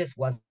on, it just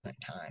wasn't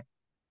time.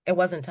 It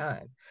wasn't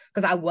time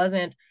because I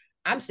wasn't.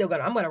 I'm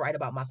gonna write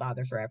about my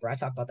father forever. I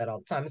talk about that all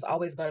the time. It's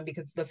always gonna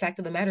because the fact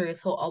of the matter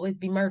is he'll always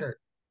be murdered.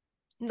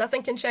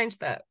 Nothing can change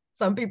that.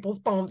 Some people's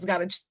poems got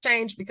to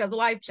change because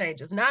life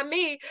changes. Not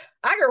me.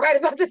 I can write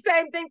about the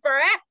same thing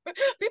forever.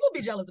 People be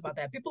jealous about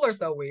that. People are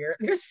so weird.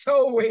 They're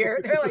so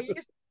weird. They're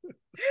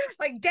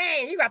like,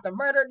 dang, you got the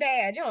murder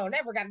dad. You don't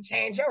never got to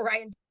change your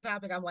writing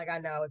topic. I'm like, I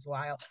know it's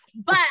wild,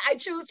 but I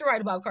choose to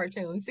write about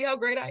cartoons. See how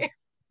great I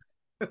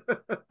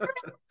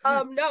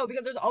am. No,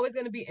 because there's always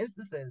going to be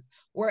instances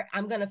where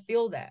I'm going to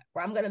feel that,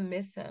 where I'm going to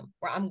miss him,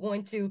 where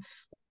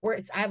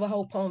I have a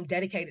whole poem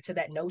dedicated to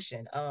that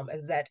notion.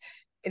 Is that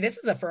this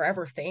is a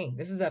forever thing.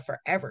 This is a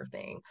forever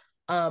thing.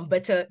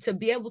 But to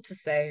be able to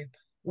say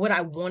what I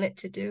wanted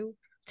to do,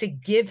 to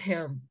give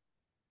him,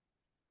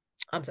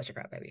 I'm such a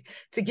crap baby,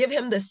 to give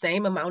him the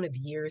same amount of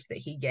years that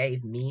he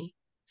gave me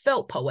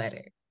felt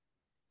poetic.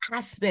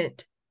 I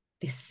spent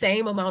the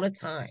same amount of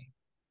time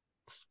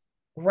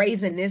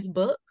raising this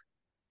book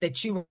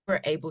that you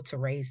were able to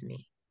raise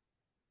me.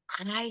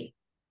 I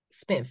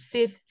spent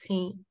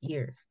 15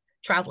 years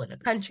traveling the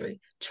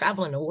country,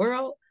 traveling the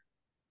world,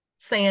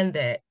 saying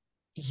that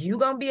you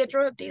gonna be a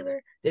drug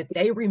dealer that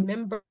they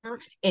remember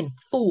in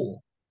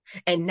full,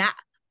 and not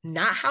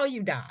how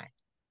you died,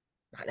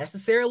 not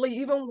necessarily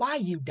even why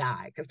you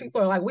died, because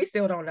people are like, we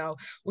still don't know.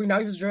 We know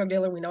he was a drug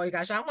dealer, we know he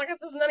got shot. I'm like,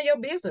 this is none of your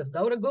business.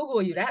 Go to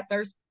Google, you that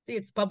thirsty. See,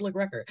 it's public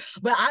record.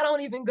 But I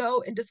don't even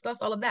go and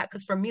discuss all of that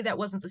because for me, that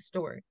wasn't the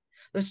story.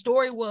 The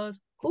story was,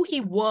 who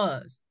he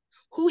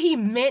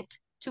meant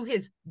to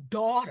his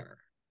daughter,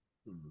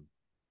 Mhm.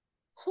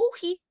 who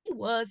he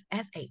was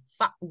as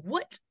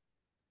what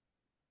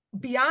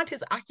beyond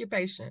his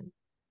occupation,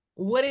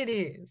 what it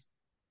is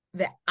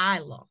that I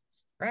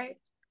lost, right?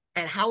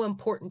 And how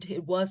important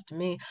it was to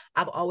me.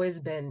 I've always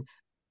been,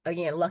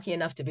 again, lucky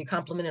enough to be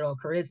complimented on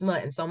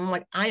charisma. And so I'm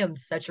like, I am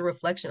such a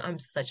reflection. I'm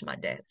such my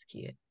dad's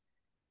kid.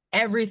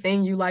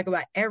 Everything you like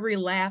about every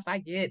laugh I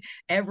get,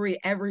 every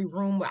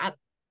room where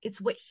it's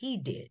what he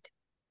did.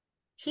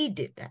 He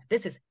did that.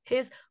 This is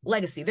his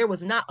legacy. There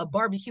was not a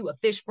barbecue, a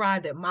fish fry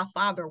that my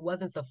father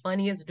wasn't the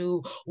funniest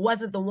dude,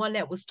 wasn't the one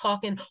that was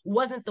talking,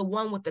 wasn't the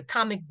one with the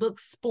comic book,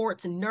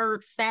 sports,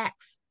 nerd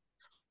facts,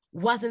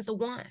 wasn't the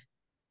one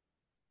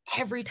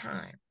every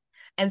time.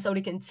 And so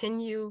to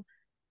continue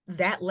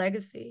that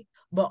legacy,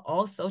 but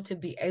also to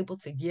be able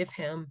to give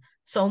him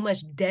so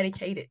much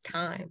dedicated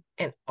time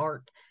and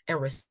art and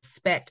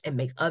respect and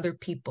make other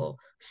people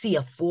see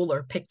a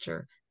fuller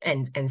picture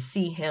and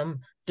see him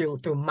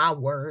through my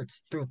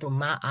words, through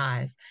my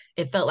eyes.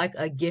 It felt like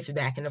a gift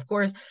back. And of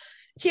course,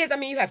 kids, I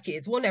mean, you have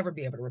kids. We'll never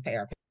be able to repay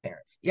our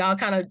parents. Y'all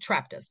kind of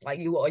trapped us. Like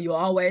you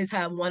always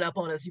have one up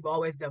on us. You've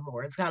always done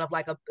more. It's kind of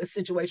like a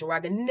situation where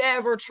I can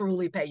never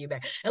truly pay you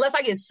back. Unless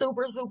I get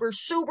super, super,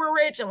 super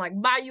rich and like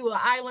buy you an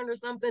island or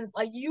something.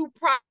 Like you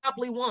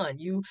probably won.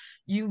 You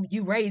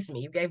raised me.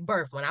 You gave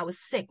birth when I was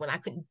sick, when I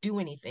couldn't do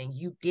anything.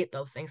 You did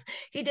those things.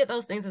 He did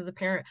those things as a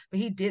parent, but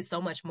he did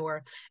so much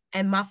more.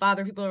 And my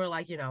father, people are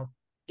like,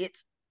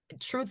 it's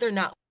truth or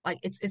not, like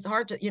it's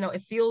hard to,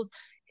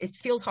 it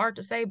feels hard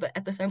to say, but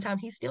at the same time,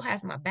 he still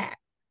has my back.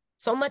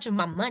 So much of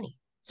my money,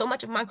 so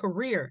much of my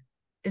career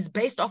is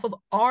based off of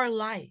our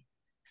life.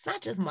 It's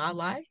not just my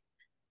life,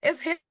 it's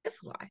his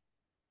life,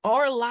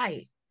 our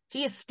life.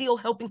 He is still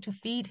helping to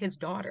feed his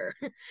daughter.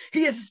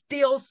 He is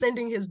still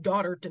sending his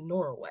daughter to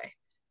Norway.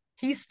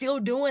 He's still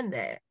doing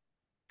that.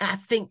 And I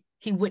think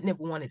he wouldn't have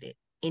wanted it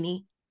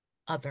any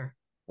other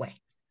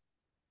way.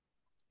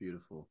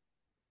 Beautiful.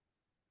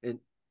 And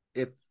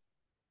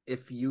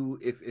if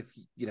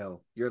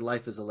your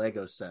life is a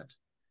Lego set,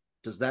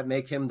 does that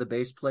make him the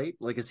base plate?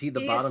 Like, is he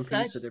the bottom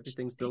piece that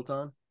everything's built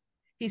on?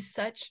 He's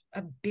such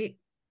a big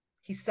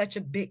he's such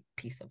a big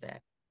piece of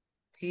that.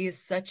 He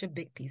is such a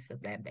big piece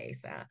of that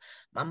base.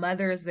 My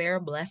mother is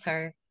there, bless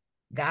her.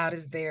 God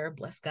is there,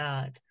 bless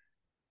God.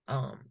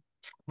 Um,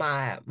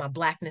 my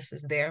blackness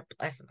is there,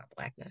 bless my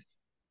blackness.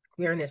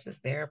 Queerness is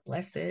there,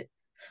 bless it.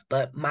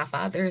 But my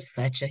father is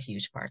such a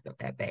huge part of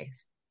that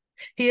base.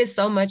 He is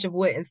so much of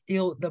what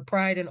instilled the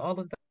pride and all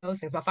of those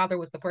things. My father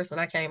was the person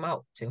I came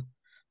out to.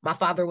 My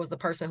father was the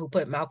person who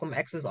put Malcolm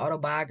X's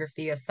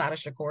autobiography, Assata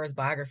Shakur's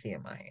biography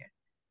in my hand.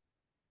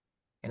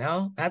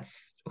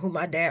 That's who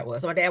my dad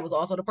was. My dad was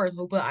also the person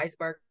who put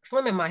Iceberg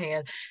Swim in my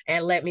hand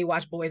and let me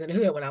watch Boys in the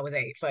Hood when I was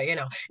 8. So,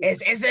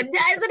 it's a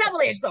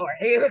double-edged sword.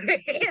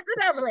 It's a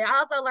double-edged. I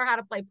also learned how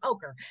to play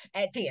poker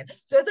at 10.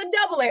 So it's a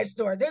double-edged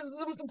sword. There's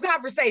some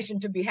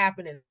conversation to be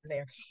happening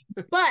there.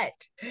 But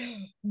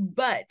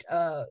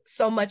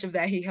so much of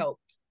that he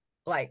helped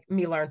like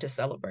me learn to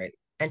celebrate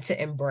and to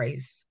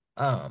embrace.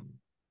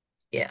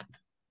 Yeah.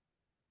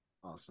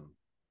 Awesome.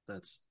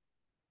 That's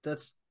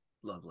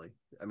lovely.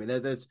 I mean,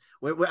 that's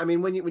I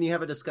mean, when you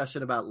have a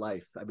discussion about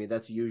life, I mean,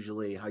 that's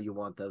usually how you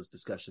want those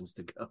discussions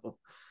to go.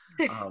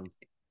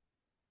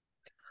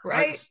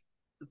 Right.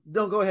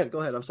 No, go ahead.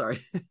 I'm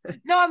sorry.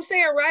 No, I'm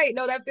saying right.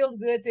 No, that feels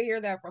good to hear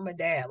that from a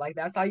dad. Like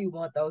that's how you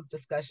want those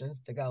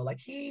discussions to go. Like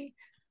he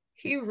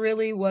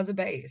really was a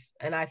base.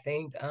 And I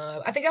think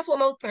that's what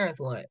most parents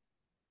want.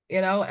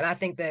 And I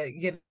think that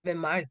given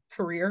my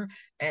career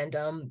and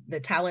the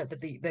talent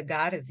that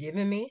God has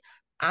given me,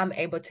 I'm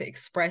able to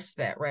express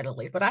that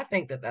readily. But I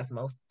think that that's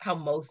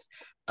most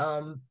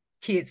um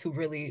kids who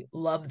really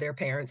love their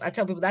parents. I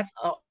tell people that's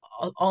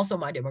also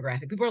my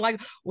demographic. People are like,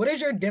 "What is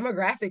your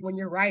demographic when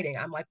you're writing?"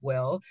 I'm like,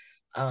 "Well,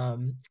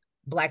 um,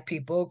 Black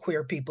people,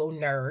 queer people,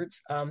 nerds,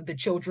 the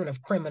children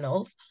of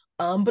criminals."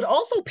 But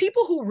also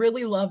people who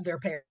really love their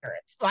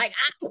parents. Like,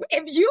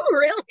 if you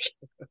really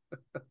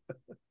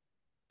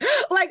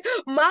like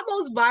my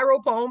most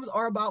viral poems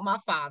are about my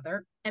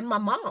father and my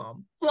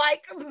mom.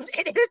 Like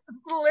it is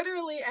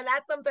literally, and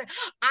that's something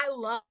I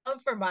love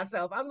for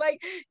myself. I'm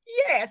like,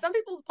 yeah, some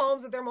people's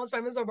poems that they're most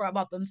famous are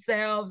about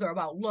themselves or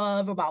about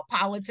love, about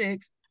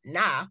politics.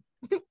 Nah,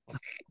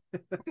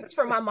 it's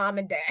for my mom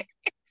and dad.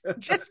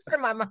 Just for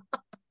my mom.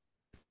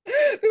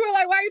 People are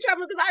like, why are you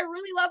traveling? Because I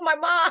really love my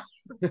mom.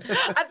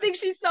 I think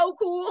she's so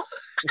cool.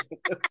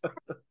 Because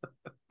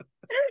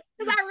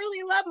I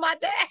really love my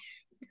dad.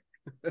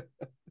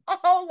 A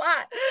whole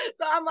lot.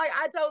 So I'm like,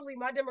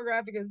 my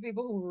demographic is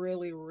people who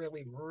really,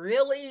 really,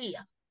 really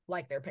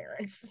like their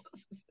parents.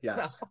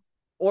 Yes. So,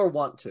 Or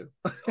want to.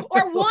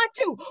 or want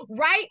to,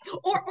 right?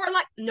 Or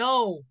like,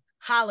 no,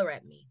 holler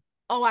at me.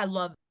 Oh, I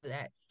love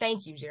that.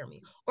 Thank you,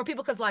 Jeremy. Or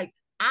people, because like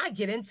I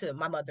get into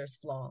my mother's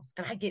flaws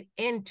and I get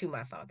into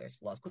my father's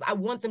flaws because I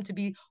want them to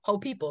be whole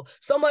people.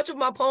 So much of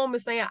my poem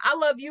is saying, I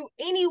love you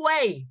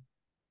anyway.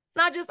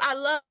 Not just I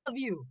love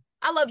you.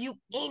 I love you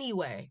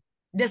anyway,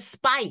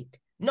 despite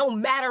no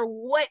matter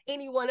what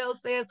anyone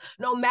else says,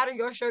 no matter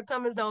your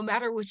shortcomings, no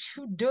matter what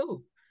you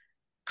do.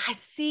 I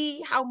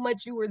see how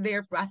much you were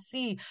there for. I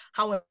see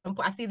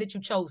I see that you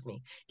chose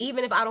me.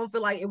 Even if I don't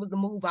feel like it was the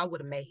move I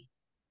would have made.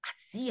 I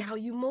see how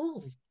you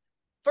move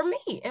for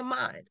me in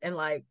mind. And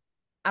like,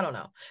 I don't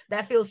know.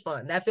 That feels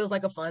fun. That feels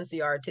like a fun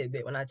CR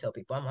tidbit when I tell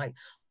people. I'm like,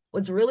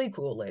 what's really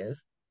cool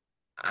is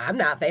I'm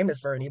not famous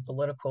for any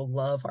political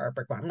love,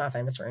 heartbreak. I'm not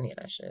famous for any of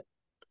that shit.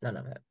 None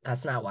of it.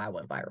 That's not why I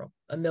went viral.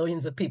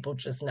 Millions of people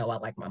just know I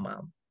like my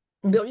mom.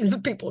 Millions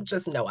of people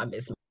just know I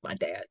miss my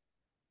dad.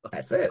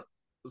 That's it.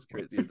 That's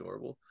crazy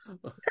adorable.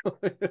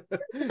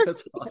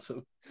 That's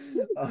awesome.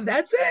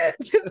 That's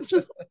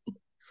it.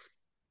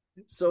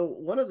 So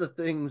one of the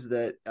things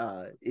that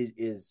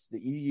is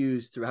that you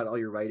use throughout all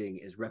your writing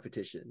is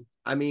repetition.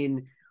 I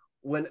mean,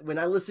 when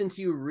I listen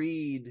to you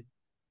read,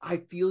 I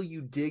feel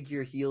you dig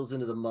your heels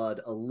into the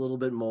mud a little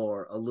bit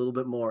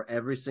more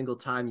every single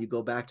time you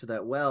go back to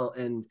that well.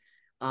 And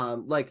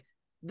like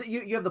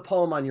you have the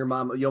poem on your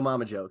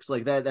mama jokes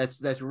like that.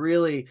 That's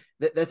really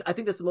that's I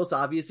think that's the most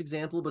obvious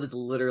example, but it's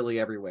literally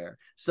everywhere.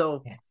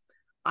 So Yeah.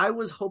 I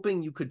was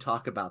hoping you could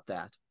talk about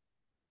that.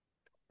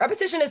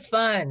 Repetition is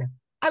fun.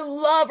 I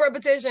love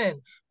repetition.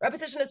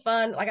 Repetition is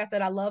fun. Like I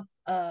said, I love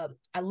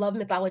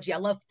mythology. I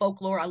love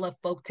folklore. I love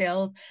folk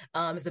tales.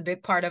 It's a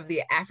big part of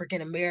the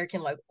African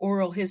American like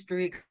oral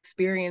history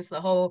experience,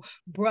 the whole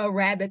bruh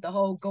rabbit, the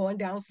whole going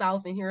down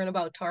south and hearing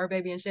about tar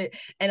baby and shit.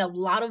 And a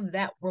lot of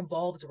that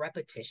revolves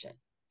repetition.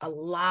 A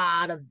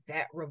lot of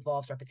that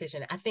revolves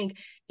repetition. I think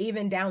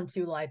even down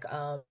to like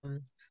I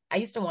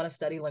used to want to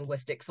study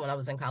linguistics when I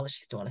was in college.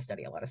 I used to want to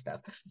study a lot of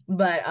stuff,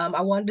 but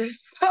I wanted to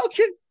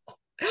focus.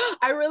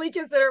 I really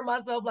consider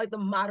myself like the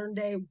modern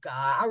day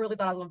God. I really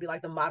thought I was gonna be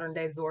like the modern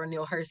day Zora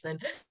Neale Hurston,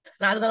 and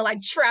I was gonna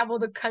like travel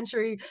the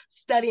country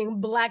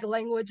studying Black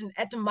language and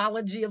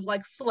etymology of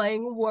like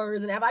slang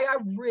words. And I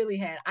really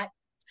had and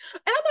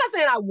I'm not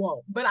saying I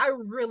won't, but I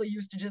really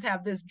used to just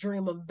have this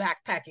dream of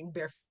backpacking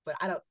barefoot.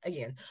 I don't,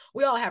 again,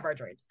 we all have our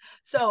dreams.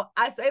 So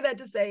I say that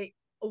to say,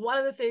 one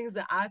of the things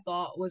that I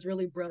thought was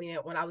really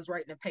brilliant when I was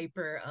writing a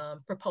paper,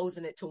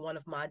 proposing it to one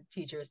of my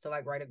teachers to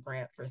like write a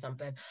grant for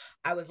something,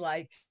 I was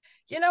like,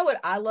 you know what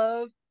I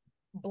love?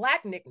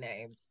 Black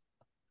nicknames.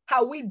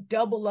 How we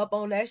double up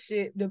on that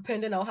shit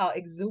depending on how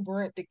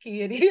exuberant the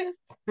kid is.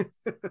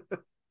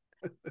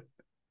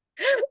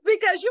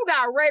 Because you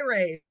got Ray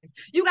Rays,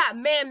 you got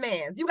Man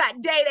Mans, you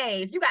got Day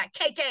Days, you got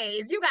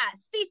KKs, you got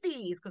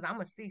CCs, because I'm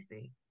a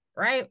CC,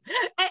 right?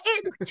 And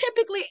it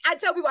typically, I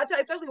tell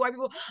especially white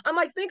people, I'm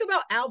like, think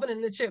about Alvin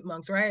and the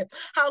Chipmunks, right?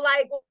 How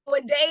like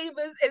when Dave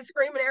is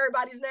screaming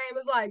everybody's name,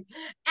 it's like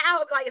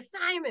Al, like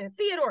Simon,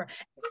 Theodore.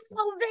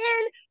 So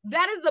then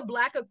that is the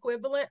Black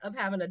equivalent of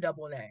having a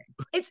double name.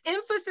 It's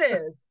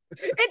emphasis.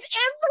 It's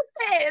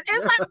emphasis.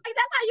 It's like that's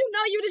how you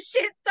know you the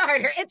shit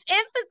starter. It's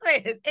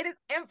emphasis. It is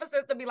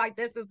emphasis to be like,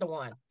 this is the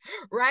one.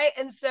 Right.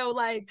 And so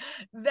like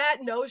that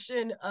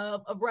notion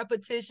of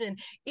repetition,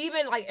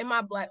 even like in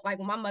my Black, like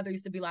when my mother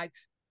used to be like,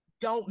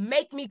 don't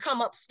make me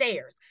come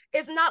upstairs.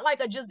 It's not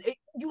like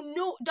you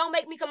knew, don't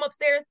make me come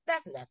upstairs.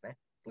 That's nothing.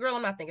 Girl,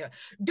 I'm not thinking of,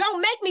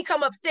 don't make me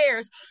come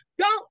upstairs.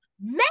 Don't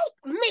make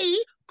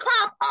me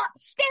come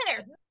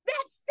upstairs.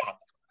 That's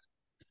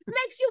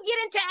makes you get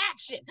into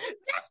action.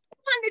 That's the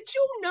one that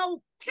you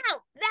know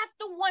count. That's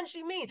the one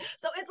she means.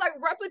 So it's like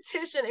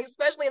repetition,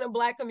 especially in a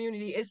Black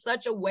community, is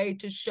such a way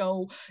to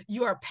show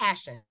your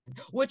passion,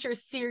 what you're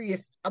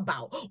serious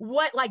about,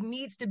 what like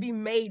needs to be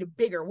made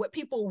bigger, what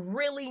people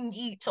really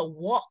need to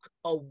walk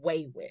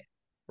away with.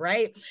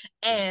 Right.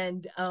 Yeah.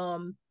 And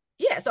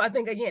yeah, so I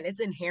think again, it's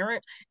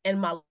inherent in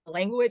my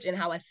language and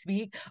how I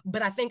speak,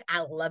 but I think I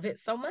love it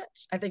so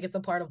much. I think it's a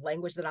part of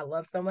language that I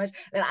love so much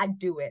that I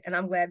do it. And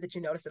I'm glad that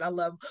you noticed it. I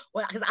love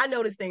because I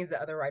notice things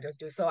that other writers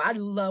do. So I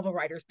love when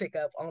writers pick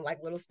up on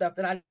like little stuff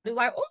that I do,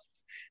 like, oh,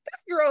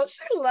 this girl, she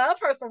love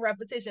her some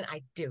repetition.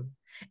 I do.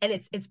 And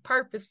it's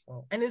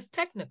purposeful and it's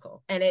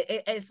technical. And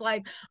it's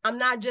like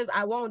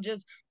I won't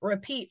just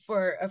repeat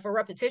for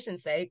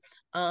repetition's sake.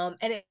 And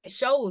it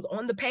shows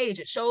on the page,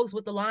 it shows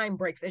with the line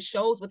breaks, it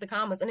shows with the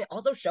comments, and it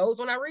also shows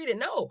when I read it.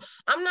 No,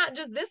 I'm not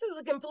just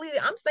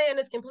I'm saying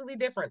it's completely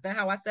different than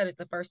how I said it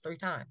the first three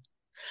times.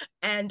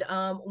 And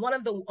one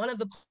of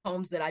the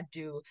poems that I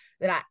do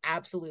that I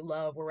absolutely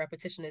love where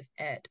repetition is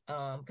at,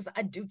 because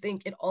I do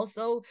think it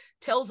also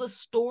tells a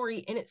story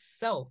in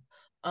itself.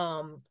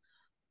 Um,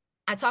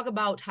 I talk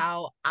about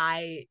how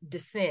I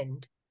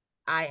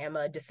am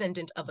a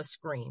descendant of a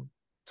scream,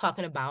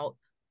 talking about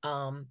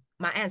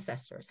my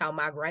ancestors, how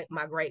my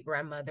great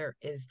grandmother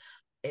is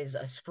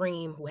a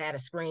scream who had a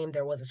scream.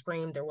 There was a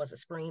scream, there was a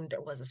scream,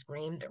 there was a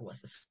scream, there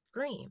was a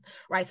scream.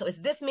 Right. So it's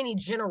this many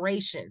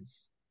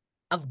generations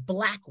of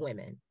Black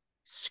women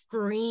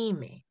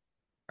screaming,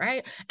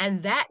 right?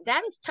 And that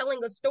is telling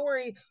a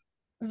story,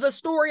 the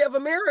story of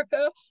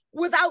America,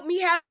 without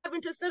me having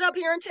to sit up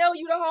here and tell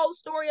you the whole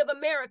story of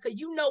America.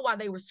 You know why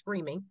they were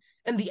screaming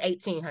in the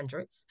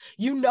 1800s.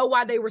 You know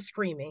why they were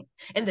screaming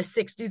in the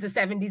 60s, the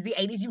 70s, the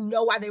 80s. You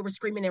know why they were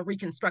screaming in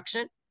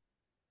Reconstruction.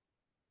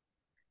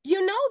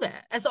 You know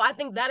that. And so I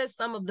think that is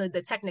some of the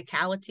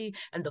technicality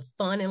and the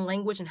fun in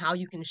language and how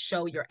you can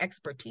show your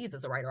expertise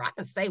as a writer. I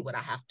can say what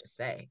I have to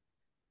say,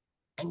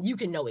 and you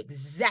can know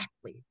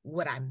exactly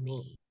what I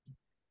mean.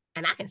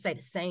 And I can say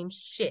the same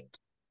shit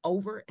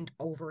over and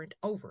over and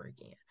over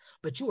again.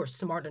 But you are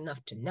smart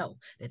enough to know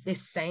that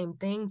this same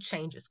thing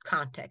changes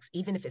context,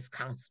 even if it's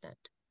constant.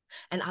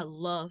 And I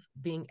love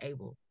being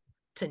able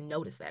to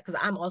notice that because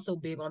I'm also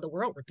big on the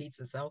world repeats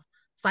itself.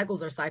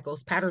 Cycles are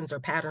cycles, patterns are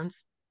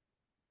patterns.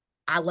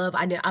 I love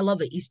an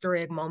Easter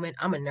egg moment.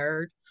 I'm a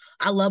nerd.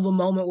 I love a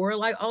moment where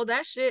like, oh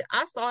that shit,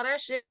 I saw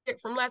that shit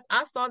from last.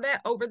 I saw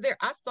that over there.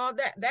 I saw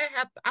that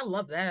happened. I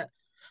love that.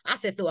 I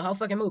sit through a whole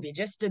fucking movie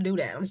just to do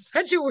that. I'm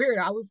such a weird.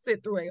 I would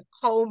sit through a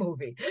whole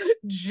movie.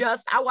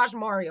 Just I watched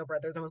Mario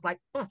Brothers and was like,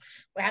 I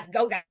have to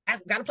go.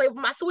 Got to play with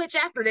my Switch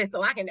after this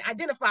so I can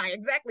identify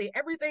exactly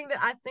everything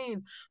that I've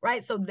seen.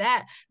 Right. So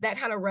that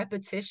kind of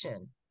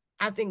repetition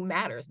I think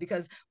matters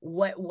because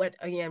what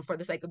again for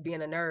the sake of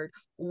being a nerd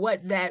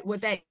what that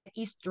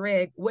Easter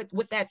egg what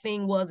that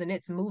thing was in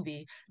its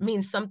movie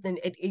means something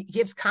it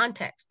gives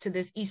context to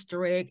this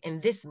Easter egg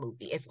in this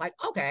movie. It's like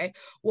okay,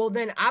 well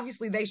then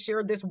obviously they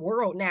share this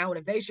world now, and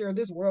if they share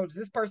this world, does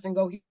this person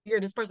go here?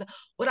 This person.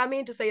 What I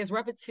mean to say is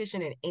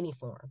repetition in any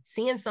form,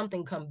 seeing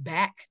something come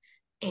back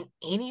in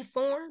any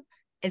form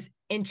is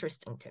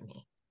interesting to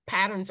me.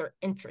 Patterns are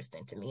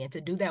interesting to me, and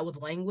to do that with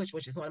language,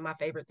 which is one of my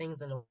favorite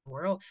things in the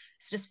world,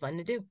 it's just fun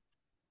to do.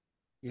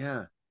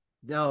 Yeah.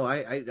 No,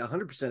 I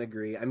 100%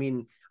 agree. I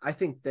mean, I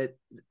think that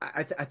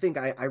I think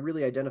I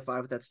really identify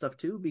with that stuff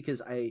too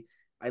because I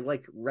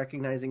like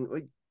recognizing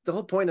like, the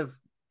whole point of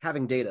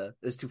having data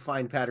is to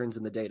find patterns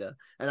in the data.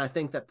 And I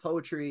think that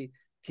poetry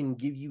can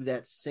give you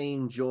that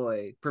same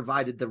joy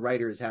provided the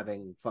writer is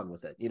having fun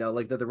with it. You know,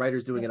 like the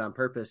writer's doing Yeah. it on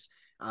purpose.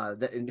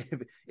 That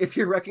if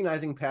you're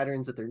recognizing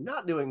patterns that they're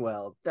not doing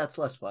well, that's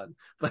less fun.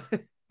 But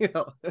you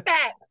know,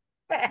 Fact,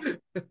 fact.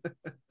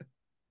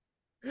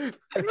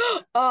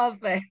 Oh,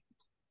 fact.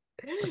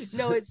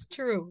 No, it's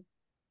true.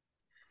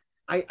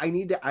 I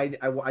need to I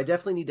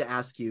definitely need to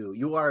ask you.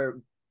 You are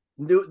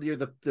new. You're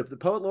the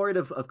poet laureate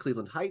of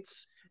Cleveland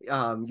Heights.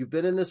 You've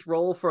been in this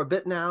role for a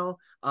bit now.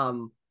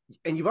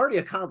 And you've already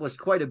accomplished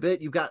quite a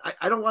bit. You've got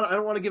I don't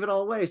want to give it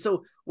all away.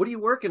 So what are you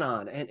working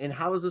on, and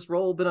how has this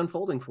role been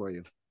unfolding for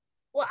you?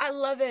 Well, I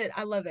love it.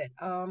 I love it.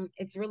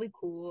 It's really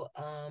cool.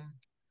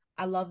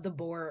 I love the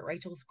board.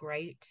 Rachel's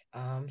great.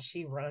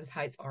 She runs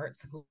Heights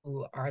Arts,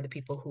 who are the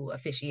people who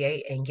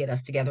officiate and get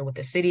us together with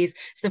the cities.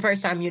 It's the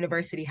first time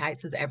University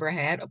Heights has ever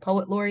had a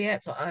poet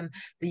laureate. So I'm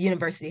the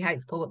University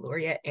Heights poet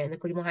laureate and the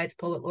Cleveland Heights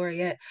poet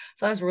laureate.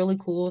 So that's really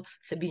cool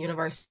to be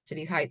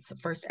University Heights'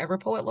 first ever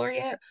poet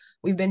laureate.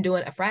 We've been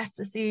doing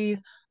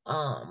aphrasticles.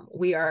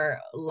 We are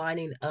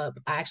lining up.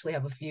 I actually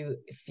have a few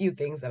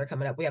things that are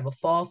coming up. We have a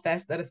fall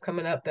fest that is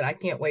coming up that I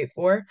can't wait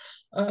for.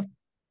 Uh,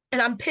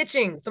 and I'm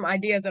pitching some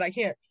ideas that I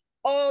can't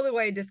all the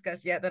way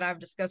discuss yet that I've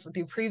discussed with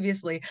you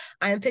previously.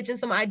 I am pitching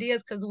some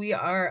ideas because we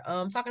are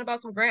talking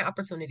about some grant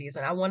opportunities,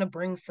 and I want to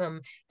bring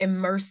some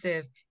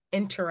immersive,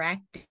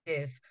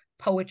 interactive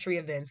poetry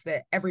events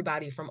that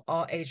everybody from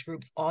all age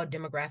groups, all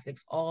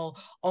demographics, all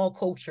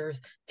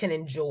cultures can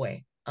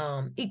enjoy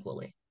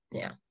equally.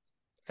 Yeah.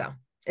 So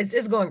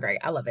it's going great.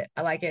 I love it.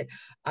 I like it.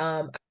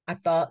 I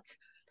thought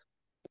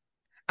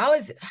I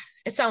was,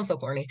 it sounds so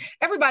corny.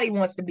 Everybody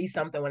wants to be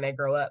something when they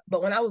grow up.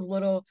 But when I was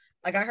little,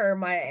 like I heard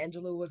Maya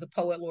Angelou was a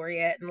poet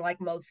laureate, and like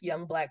most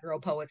young Black girl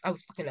poets, I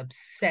was fucking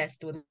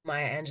obsessed with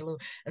Maya Angelou.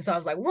 And so I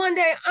was like, one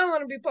day I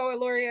want to be poet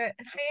laureate,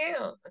 and I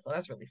am. So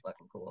that's really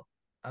fucking cool.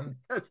 I'm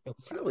really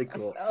It's proud of really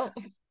cool. myself.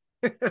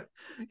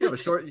 You have a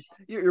short.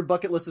 Your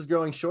bucket list is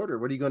growing shorter.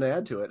 What are you going to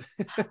add to it?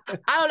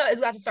 I don't know. It's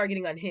about to start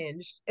getting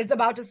unhinged. It's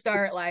about to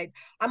start like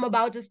I'm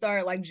about to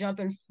start like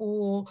jumping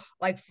full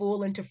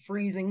into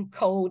freezing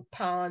cold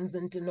ponds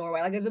into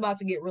Norway. Like it's about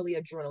to get really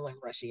adrenaline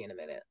rushy in a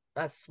minute.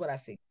 That's what I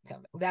see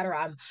coming. That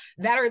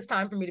or it's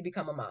time for me to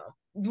become a mom.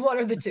 One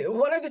or the two.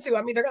 One or the two.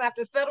 I'm either gonna have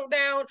to settle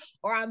down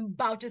or I'm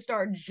about to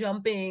start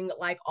jumping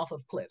like off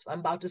of cliffs.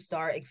 I'm about to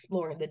start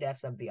exploring the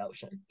depths of the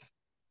ocean.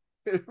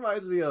 It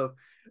reminds me of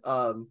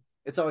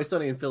It's Always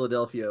Sunny in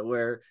Philadelphia,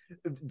 where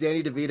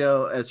Danny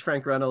DeVito as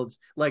Frank Reynolds,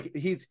 like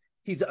he's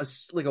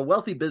like a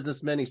wealthy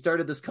businessman. He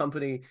started this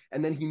company,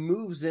 and then he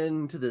moves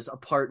into this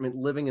apartment,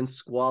 living in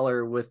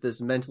squalor with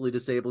this mentally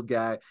disabled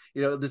guy,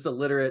 you know, this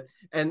illiterate,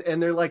 and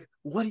they're like,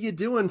 "What are you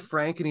doing,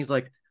 Frank?" And he's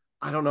like,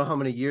 "I don't know how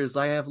many years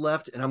I have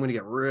left, and I'm going to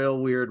get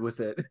real weird with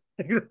it."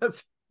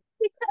 That's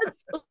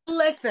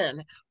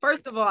Listen,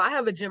 first of all, I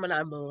have a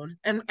Gemini moon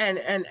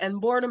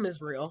and boredom is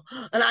real.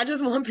 And I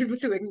just want people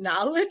to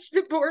acknowledge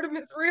that boredom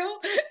is real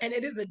and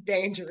it is a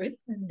dangerous,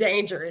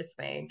 dangerous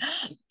thing.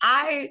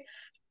 I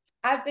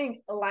I think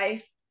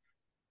life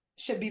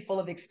should be full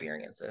of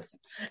experiences.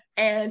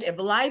 And if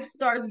life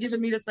starts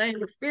giving me the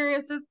same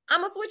experiences,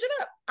 I'm gonna switch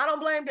it up. I don't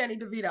blame Danny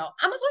DeVito.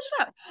 I'm gonna switch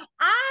it up.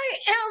 I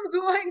am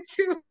going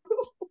to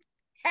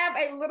have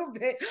a little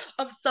bit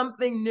of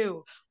something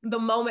new the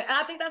moment. And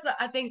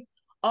I think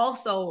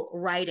also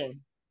writing.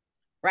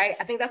 right?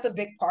 I think that's a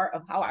big part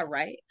of how I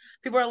write.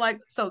 People are like,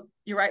 so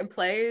you're writing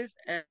plays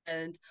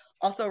and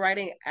also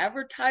writing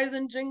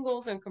advertising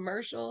jingles and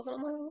commercials.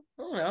 I'm like,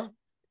 I don't know.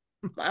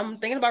 I'm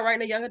thinking about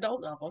writing a young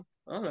adult novel.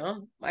 I don't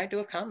know. Might do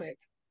a comic.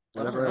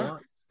 I don't Whatever I know.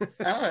 want.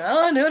 I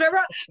don't know. Do whatever.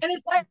 And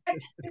it's like,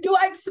 do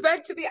I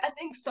expect to be? I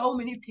think so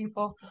many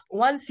people,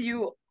 once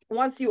you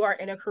are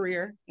in a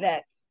career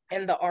that's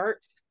in the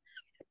arts,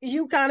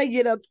 you kind of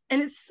get up,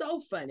 and it's so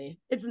funny.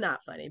 It's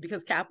not funny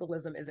because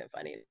capitalism isn't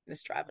funny.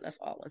 It's driving us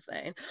all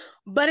insane.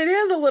 But it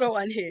is a little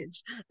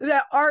unhinged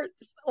that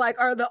arts like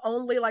are the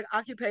only like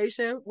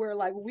occupation where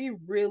like we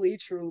really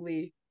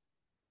truly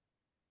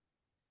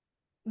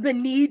the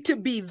need to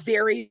be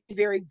very,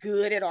 very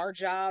good at our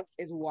jobs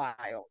is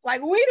wild.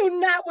 Like we do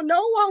not,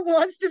 no one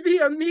wants to be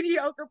a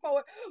mediocre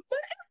poet, but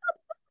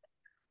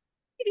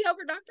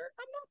mediocre doctor.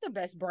 I'm not the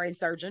best brain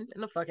surgeon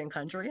in the fucking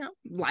country. I'm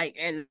like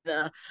in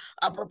the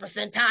upper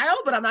percentile,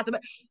 but I'm not the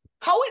best.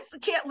 Poets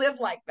can't live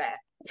like that.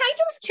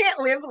 Painters can't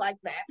live like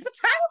that.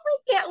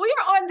 Photographers can't. We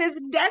are on this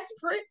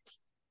desperate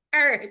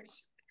urge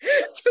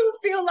to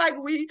feel like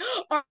we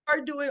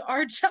are doing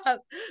our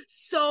jobs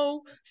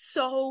so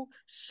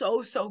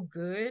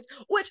good,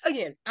 which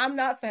again, I'm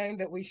not saying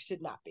that we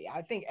should not be.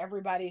 I think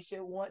everybody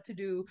should want to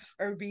do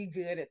or be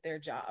good at their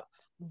job,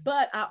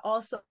 but I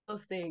also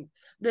think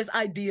this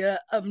idea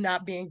of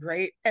not being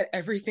great at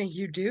everything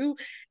you do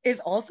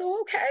is also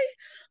okay.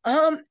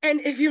 And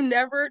if you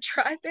never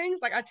try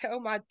things, like I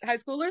tell my high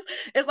schoolers,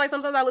 it's like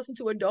sometimes I listen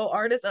to adult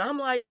artists and I'm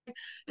like,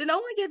 did no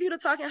one give you the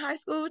talk in high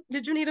school?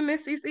 Did you need a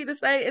Miss CC to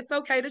say it's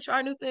okay to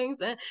try new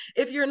things? And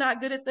if you're not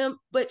good at them,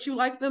 but you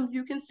like them,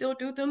 you can still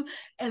do them.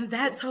 And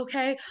that's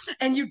okay.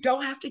 And you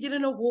don't have to get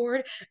an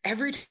award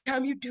every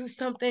time you do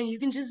something. You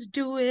can just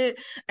do it.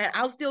 And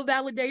I'll still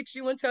validate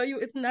you and tell you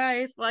it's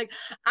nice. Like,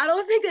 I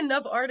don't think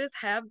enough artists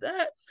have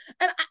that.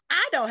 And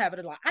I don't have it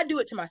a lot. I do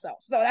it to myself.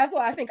 So that's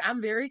why I think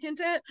I'm very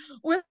content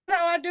with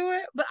how I do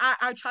it. But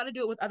I try to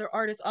do it with other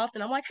artists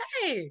often. I'm like,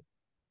 hey,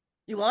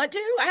 you want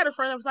to? I had a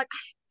friend that was like,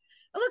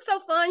 it looks so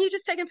fun. You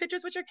just taking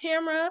pictures with your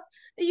camera.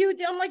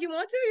 I'm like, you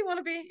want to?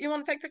 You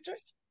want to take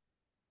pictures?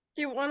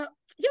 You want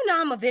to?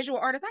 I'm a visual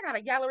artist. I got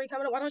a gallery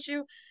coming up. Why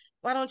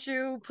don't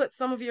you put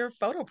some of your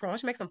photo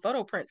prints, make some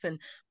photo prints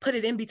and put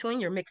it in between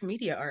your mixed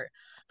media art?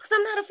 Because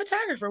I'm not a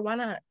photographer. Why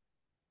not?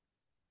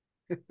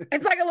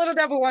 It's like a little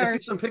double I see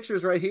word. some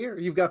pictures right here.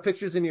 You've got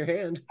pictures in your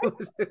hand.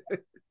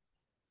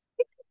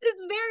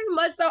 It's very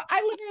much so.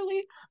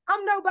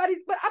 I'm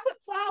nobody's, but I put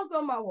clouds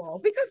on my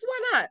wall because why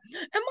not?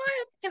 Am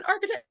I an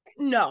architect?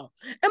 No.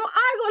 Am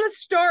I going to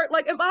start,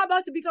 like, am I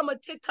about to become a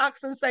TikTok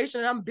sensation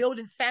and I'm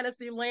building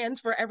fantasy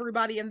lands for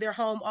everybody in their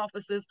home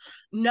offices?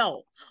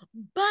 No.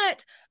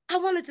 But I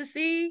wanted to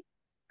see,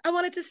 I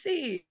wanted to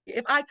see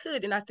if I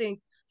could. And I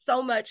think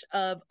so much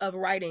of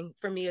writing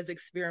for me is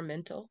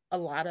experimental, a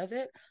lot of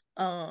it.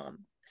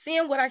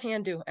 Seeing what I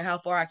can do and how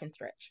far I can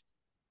stretch.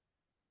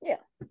 Yeah.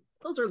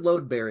 Those are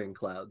load bearing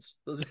clouds.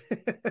 Those are...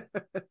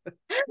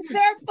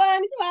 They're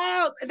fun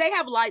clouds. They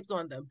have lights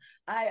on them.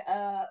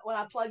 I when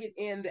I plug it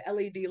in, the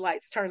LED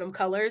lights turn them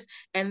colors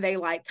and they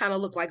like kind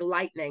of look like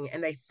lightning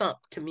and they thump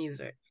to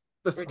music.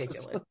 That's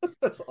Ridiculous. awesome.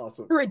 That's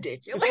awesome.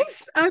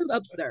 Ridiculous. I'm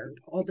absurd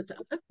all the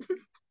time.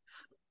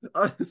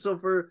 So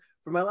for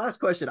my last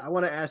question, I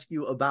want to ask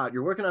you about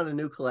you're working on a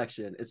new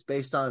collection. It's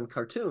based on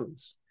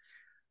cartoons.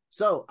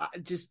 So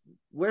just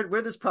where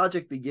this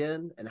project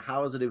begin and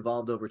how has it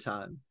evolved over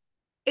time?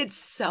 It's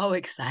so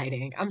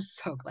exciting. I'm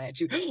so glad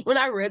when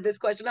I read this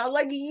question, I was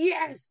like,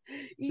 yes,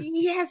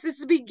 yes, it's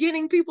the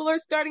beginning. People are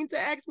starting to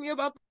ask me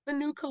about the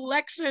new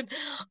collection.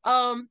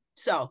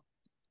 So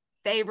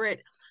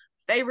favorite,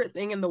 favorite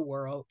thing in the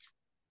world,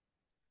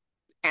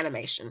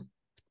 animation,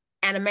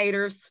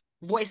 animators,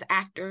 voice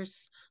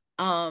actors.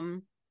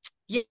 Um,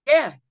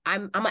 yeah,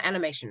 I'm an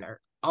animation nerd,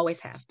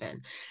 always have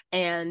been.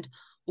 And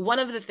one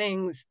of the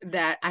things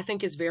that I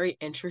think is very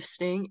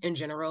interesting in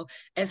general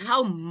is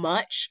how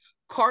much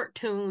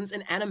cartoons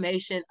and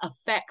animation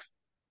affects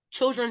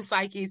children's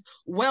psyches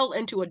well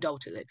into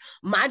adulthood.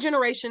 My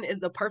generation is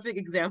the perfect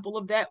example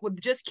of that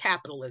with just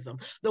capitalism.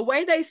 The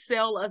way they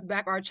sell us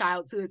back our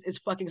childhoods is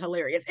fucking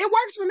hilarious. It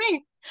works for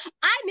me.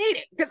 I need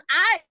it because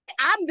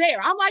I'm there.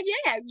 I'm like,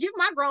 yeah, give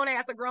my grown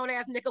ass a grown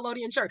ass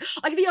Nickelodeon shirt.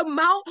 Like the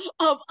amount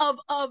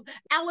of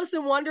Alice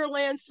in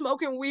Wonderland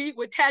smoking weed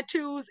with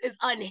tattoos is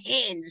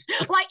unhinged.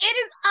 Like it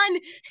is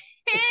unhinged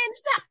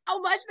how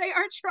much they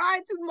are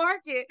trying to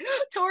market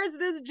towards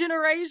this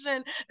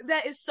generation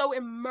that is so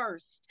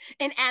immersed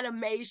in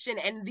animation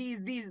and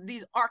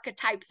these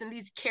archetypes and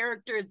these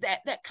characters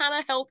that kind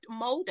of helped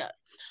mold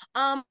us.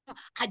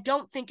 I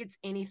don't think it's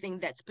anything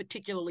that's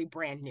particularly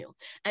brand new.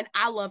 And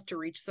I love to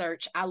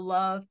research. I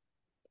love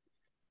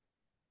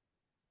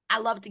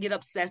to get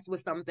obsessed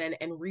with something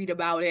and read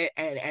about it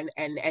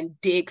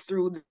and dig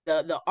through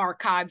the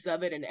archives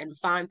of it and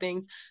find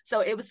things.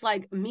 So it was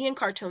like me and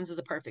cartoons is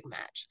a perfect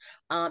match.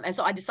 And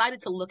so I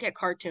decided to look at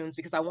cartoons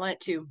because I wanted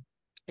to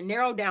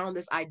narrow down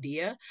this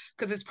idea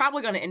because it's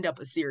probably going to end up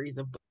a series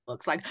of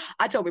books. Like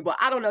I tell people,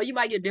 I don't know, you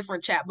might get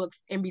different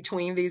chapbooks in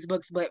between these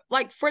books, but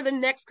like for the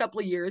next couple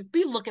of years,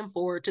 be looking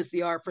forward to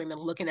Ciara Freeman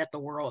looking at the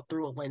world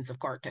through a lens of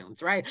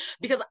cartoons, right?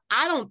 Because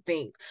I don't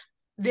think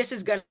this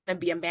is going to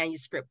be a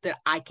manuscript that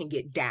I can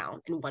get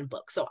down in one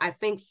book. So I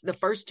think the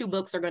first two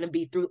books are going to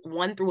be through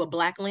a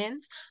black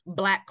lens,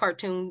 black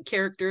cartoon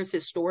characters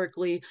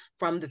historically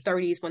from the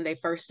 30s when they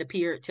first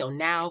appeared till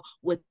now,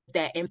 what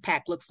that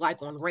impact looks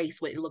like on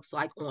race, what it looks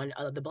like on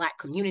the black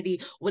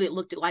community, what it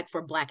looked like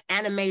for black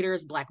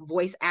animators, black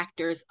voice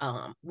actors,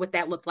 what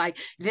that looked like.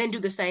 Then do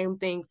the same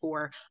thing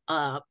for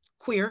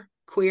queer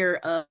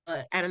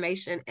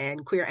animation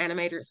and queer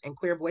animators and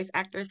queer voice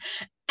actors.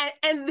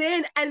 And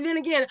then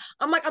again,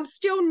 I'm like, I'm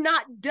still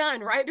not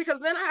done, right? Because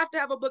then I have to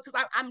have a book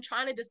because I'm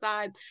trying to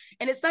decide,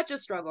 and it's such a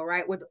struggle,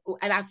 right?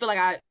 And I feel like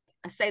I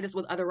say this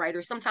with other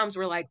writers. Sometimes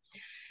we're like,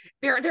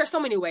 there are so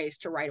many ways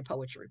to write a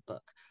poetry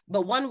book.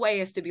 But one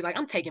way is to be like,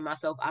 I'm taking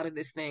myself out of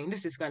this thing.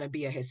 This is going to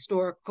be a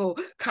historical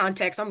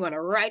context. I'm going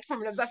to write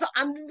from them. So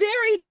I'm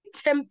very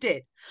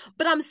tempted,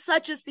 but I'm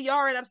such a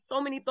Ciara and I have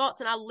so many thoughts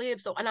and I live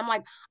so, and I'm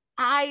like,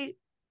 I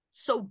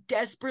so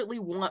desperately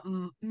want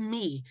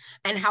me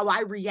and how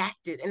I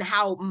reacted and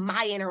how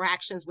my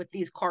interactions with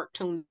these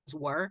cartoons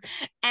were.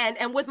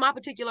 And with my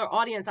particular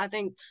audience, I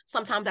think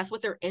sometimes that's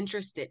what they're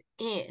interested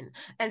in.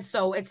 And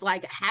so it's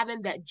like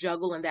having that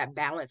juggle and that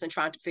balance and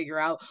trying to figure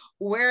out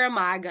where am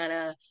I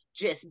gonna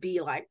just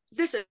be like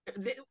these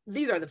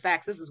are the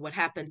facts, this is what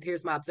happened,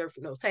 here's my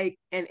observational take,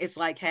 and it's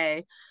like,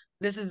 hey,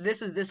 this is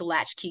this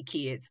latchkey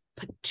kid's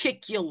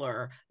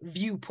particular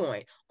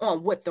viewpoint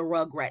on what the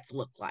Rugrats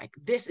look like.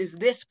 This is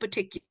this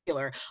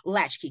particular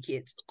latchkey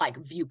kid's like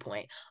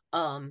viewpoint.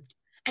 And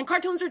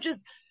cartoons are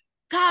just,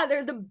 God,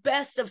 they're the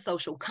best of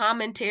social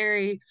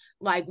commentary.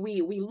 Like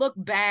we look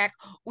back,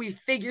 we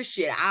figure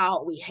shit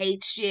out, we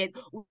hate shit,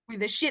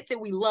 the shit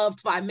that we loved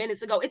 5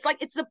 minutes ago. It's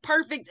like it's the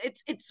perfect,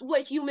 it's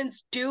what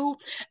humans do.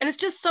 And it's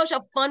just such a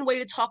fun way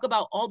to talk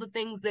about all the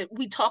things that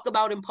we talk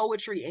about in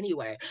poetry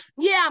anyway.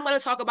 Yeah, I'm gonna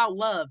talk about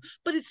love,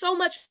 but it's so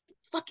much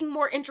fucking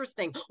more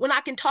interesting when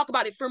I can talk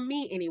about it, for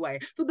me anyway,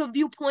 through the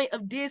viewpoint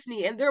of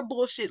Disney and their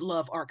bullshit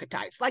love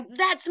archetypes. Like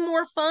that's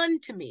more fun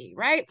to me,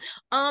 right?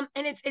 And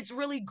it's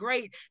really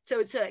great to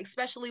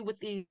especially with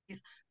these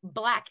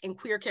black and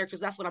queer characters.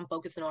 That's what I'm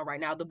focusing on right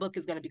now. The book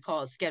is going to be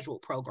called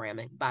Scheduled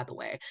Programming, by the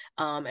way.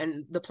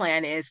 And the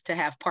plan is to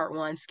have part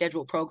one,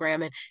 scheduled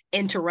programming,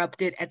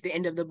 interrupted at the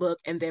end of the book,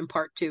 and then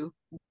part two,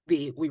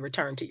 we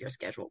return to your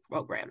scheduled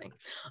programming.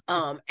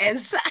 And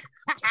so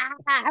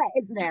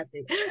it's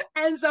nasty.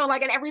 And so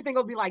like, and everything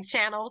will be like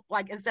channels,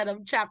 like instead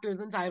of chapters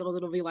and titles,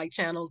 it'll be like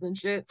channels and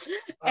shit.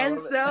 I And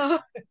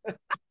love it. so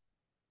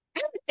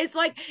it's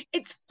like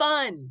it's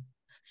fun.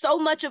 So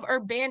much of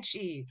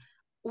Urbanchi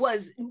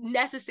was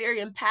necessary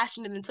and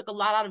passionate and took a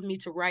lot out of me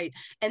to write.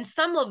 And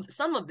some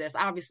of this,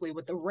 obviously,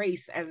 with the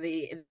race and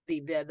the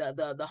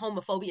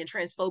homophobia and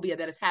transphobia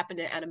that has happened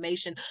in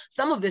animation,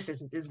 some of this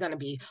is going to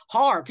be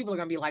hard. People are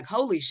going to be like,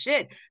 "Holy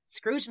shit,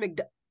 Scrooge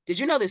McDuck." Did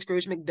you know that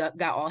Scrooge McDuck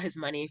got all his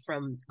money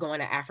from going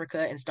to Africa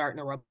and starting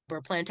a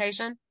rubber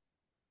plantation?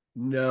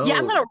 Yeah,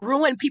 I'm No. gonna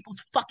ruin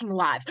people's fucking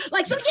lives.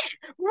 Like, so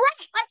yeah,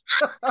 right?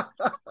 Like,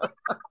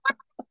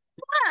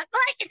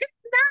 like it's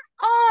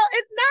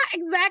not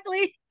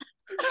exactly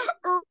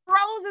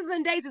roses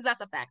and daisies.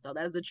 That's a fact, though.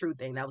 That is the true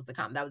thing. That was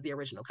the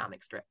original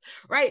comic strip,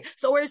 right?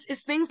 So it's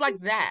things like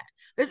that.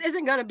 This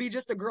isn't gonna be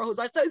just a girl who's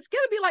like. So it's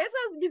gonna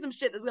be some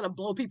shit that's gonna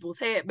blow people's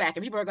head back,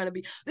 and people are gonna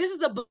be. This is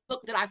the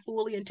book that I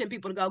fully intend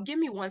people to go. Give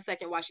me 1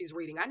 second while she's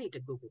reading. I need to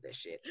Google this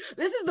shit.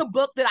 This is the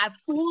book that I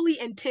fully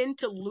intend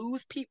to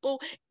lose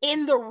people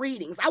in the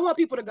readings. I want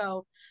people to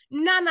go,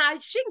 nah.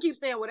 She can keep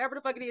saying whatever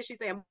the fuck it is she's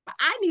saying, but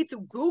I need to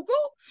Google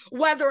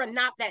whether or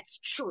not that's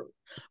true,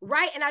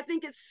 right? And I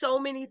think it's so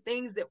many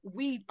things that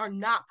we are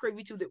not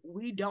privy to, that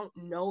we don't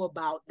know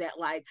about, that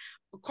like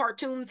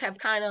cartoons have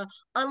kind of,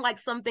 unlike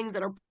some things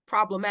that are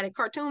problematic,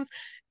 cartoons,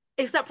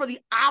 except for the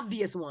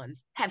obvious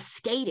ones, have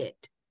skated,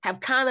 have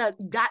kind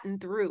of gotten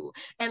through.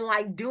 And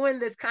like doing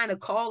this kind of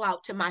call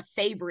out to my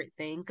favorite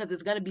thing, because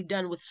it's going to be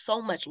done with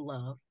so much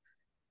love,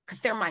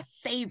 because they're my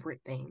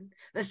favorite thing.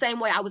 The same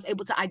way I was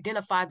able to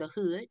identify the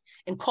hood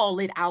and call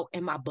it out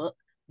in my book,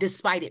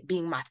 despite it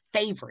being my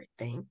favorite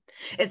thing.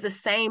 It's the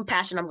same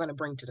passion I'm going to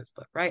bring to this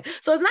book, right?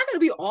 So it's not going to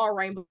be all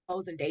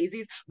rainbows and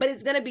daisies, but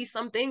it's going to be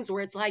some things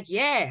where it's like,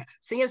 yeah,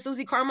 seeing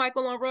Susie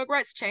Carmichael on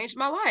Rugrats changed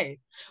my life.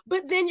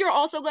 But then you're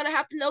also going to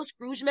have to know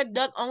Scrooge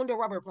McDuck owned a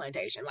rubber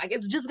plantation. Like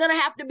it's just going to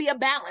have to be a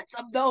balance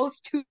of those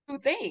two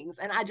things.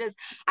 And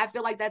I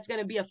feel like that's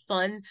going to be a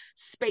fun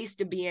space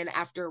to be in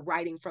after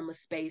writing from a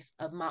space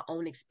of my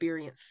own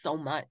experience so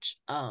much.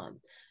 And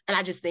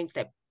I just think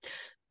that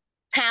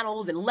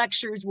panels and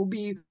lectures will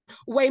be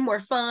way more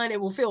fun. It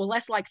will feel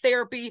less like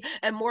therapy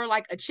and more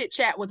like a chit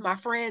chat with my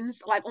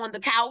friends, like on the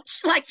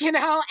couch, like, you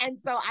know. And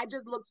so I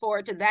just look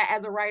forward to that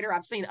as a writer.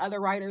 I've seen other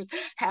writers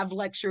have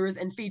lectures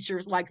and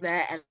features like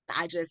that. And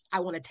I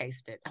want to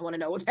taste it. I want to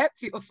know what that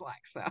feels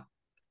like. So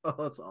Oh,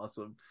 that's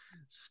awesome.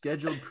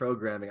 Scheduled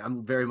programming.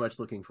 I'm very much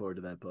looking forward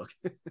to that book.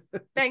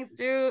 Thanks,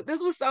 dude.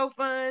 This was so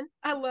fun.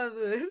 I love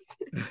this.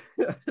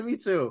 Me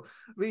too.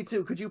 Me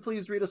too. Could you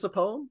please read us a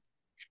poem?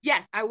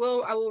 Yes, I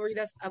will. I will read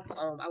us a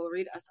poem. I will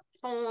read us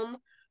a poem.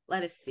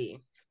 Let us see.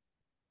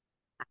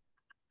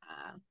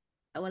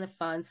 I want to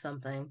find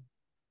something.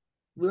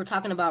 We were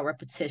talking about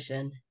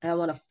repetition, and I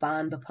want to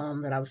find the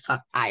poem that I was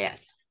talking. Ah,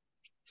 yes.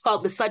 It's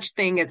called "The Such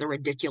Thing as a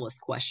Ridiculous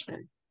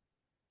Question"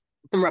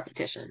 from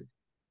repetition.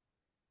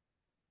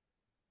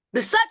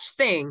 The such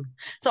thing.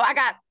 So I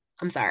got.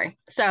 I'm sorry.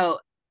 So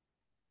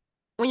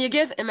when you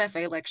give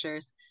MFA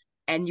lectures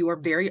and you are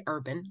very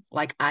urban,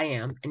 like I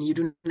am, and you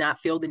do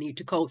not feel the need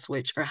to code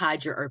switch or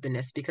hide your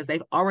urbanness because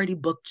they've already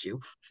booked you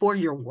for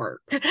your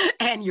work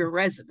and your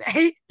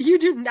resume, you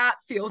do not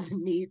feel the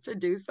need to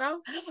do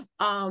so.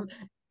 Um,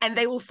 and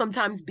they will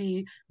sometimes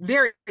be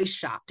very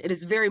shocked. It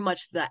is very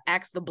much the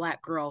ask the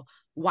Black girl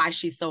why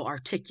she's so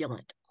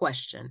articulate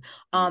question.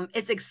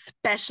 It's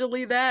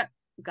especially that,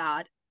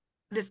 God,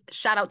 this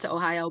shout out to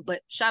Ohio,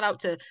 but shout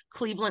out to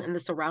Cleveland and the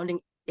surrounding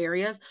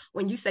areas.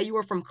 When you say you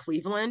were from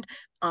Cleveland,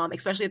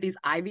 especially at these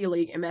Ivy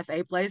League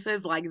MFA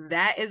places, like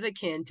that is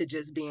akin to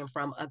just being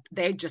from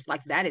they just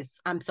like that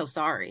is, I'm so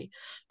sorry.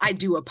 I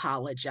do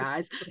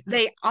apologize.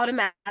 They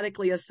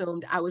automatically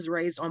assumed I was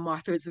raised on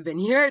Martha's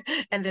Vineyard,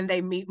 and then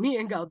they meet me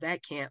and go,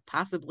 that can't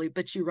possibly,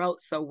 but you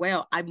wrote so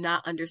well. I'm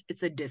not under,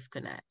 it's a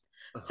disconnect.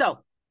 So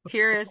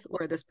here is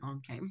where this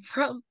poem came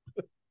from.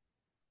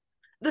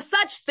 The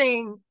such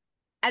thing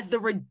as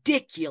the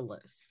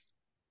ridiculous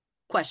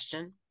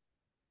question.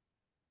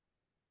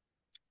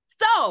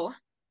 So,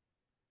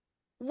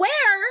 where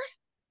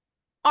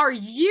are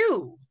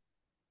you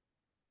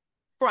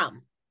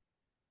from?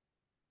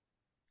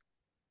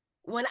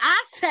 When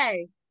I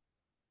say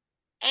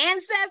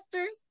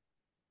ancestors,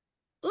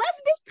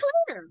 let's be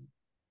clear.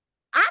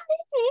 I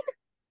mean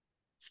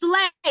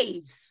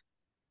slaves.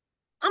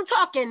 I'm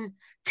talking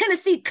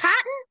Tennessee cotton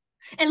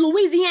and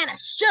Louisiana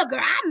sugar.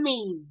 I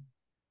mean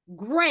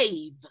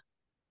grave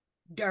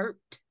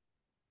dirt.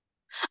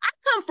 I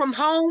come from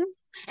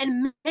homes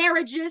and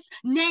marriages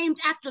named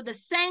after the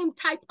same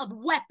type of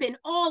weapon.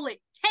 All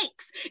it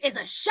takes is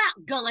a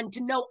shotgun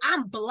to know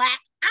I'm Black.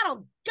 I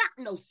don't got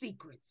no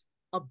secrets.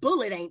 A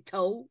bullet ain't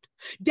told.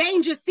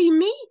 Danger see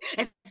me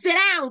and sit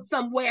down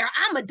somewhere.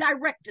 I'm a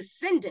direct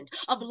descendant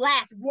of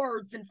last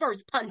words and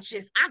first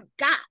punches. I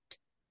got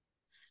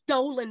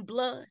stolen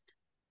blood.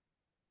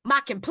 My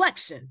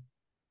complexion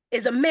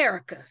is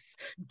America's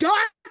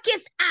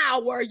darkest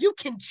hour. You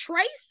can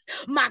trace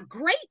my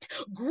great,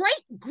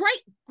 great,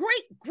 great,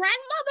 great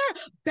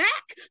grandmother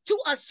back to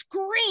a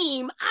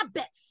scream. I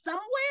bet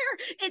somewhere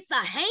it's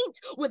a haint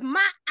with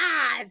my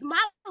eyes.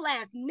 My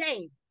last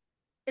name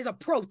is a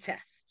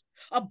protest.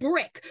 A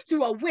brick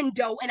through a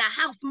window in a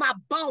house my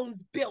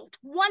bones built.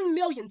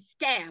 1,000,000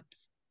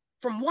 scabs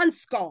from one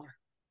scar.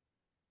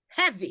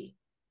 Heavy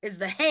is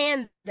the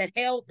hand that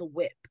held the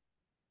whip.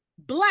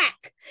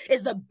 Black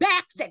is the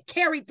back that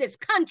carried this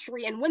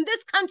country. And when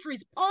this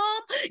country's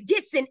palm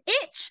gets an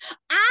itch,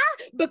 I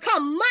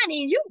become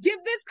money. You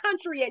give this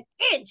country an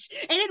inch,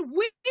 and it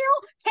will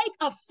take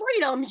a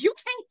freedom. You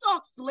can't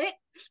talk slick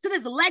to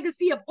this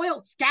legacy of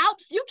oil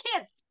scalps. You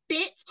can't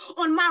spit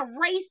on my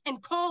race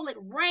and call it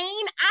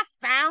rain. I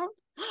sound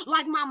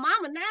like my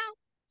mama now,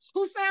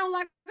 who sound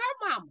like her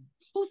mama,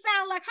 who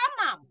sound like her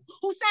mama,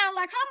 who sound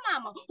like her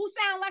mama, who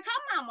sound like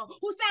her mama,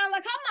 who sound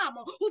like her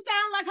mama, who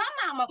sound like her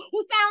mama,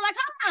 who sound like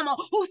her mama,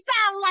 who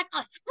sound like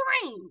a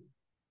scream.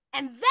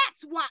 And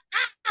that's why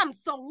I'm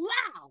so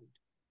loud.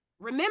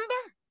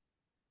 Remember?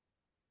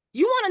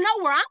 You want to know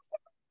where I'm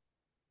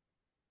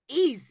from?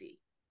 Easy.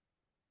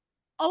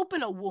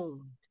 Open a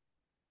wound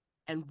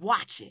and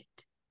watch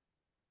it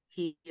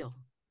heal.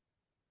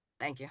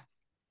 Thank you.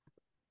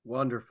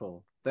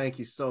 Wonderful. Thank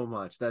you so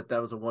much. That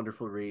was a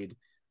wonderful read.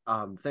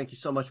 Thank you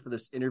so much for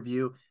this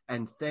interview,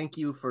 and thank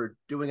you for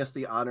doing us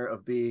the honor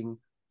of being.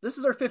 This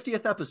is our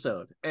 50th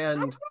episode,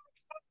 and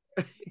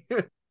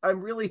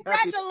I'm really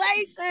happy.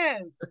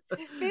 Congratulations!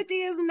 50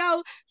 is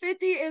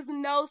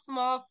no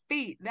small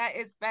feat. That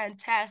is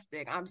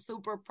fantastic. I'm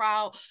super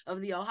proud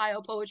of the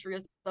Ohio Poetry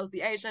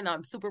Association.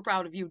 I'm super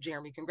proud of you,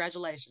 Jeremy.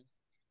 Congratulations.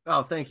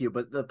 Oh, thank you.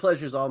 But the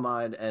pleasure's all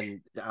mine.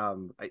 And I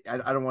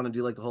don't want to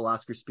do like the whole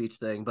Oscar speech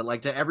thing, but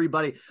like to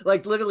everybody,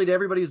 like literally to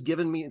everybody who's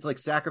given me, it's like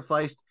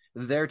sacrificed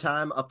their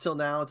time up till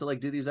now to like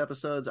do these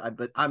episodes.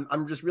 But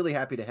I'm just really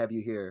happy to have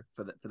you here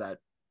for that.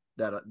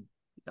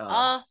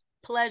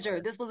 Pleasure.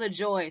 This was a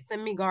joy.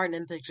 Send me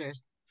gardening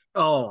pictures.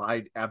 Oh,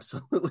 I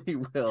absolutely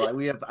will.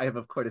 I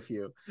have quite a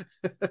few.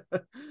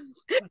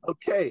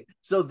 Okay,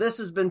 so this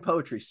has been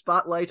Poetry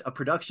Spotlight, a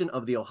production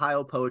of the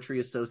Ohio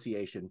Poetry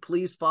Association.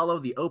 Please follow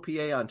the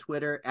OPA on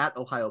Twitter at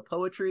Ohio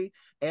Poetry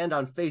and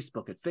on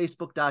Facebook at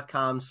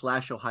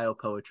facebook.com/Ohio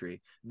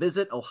Poetry.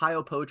 Visit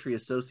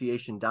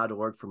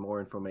ohiopoetryassociation.org for more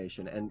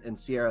information. And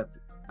Siaara,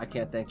 I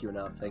can't thank you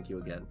enough. Thank you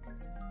again.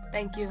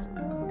 Thank you.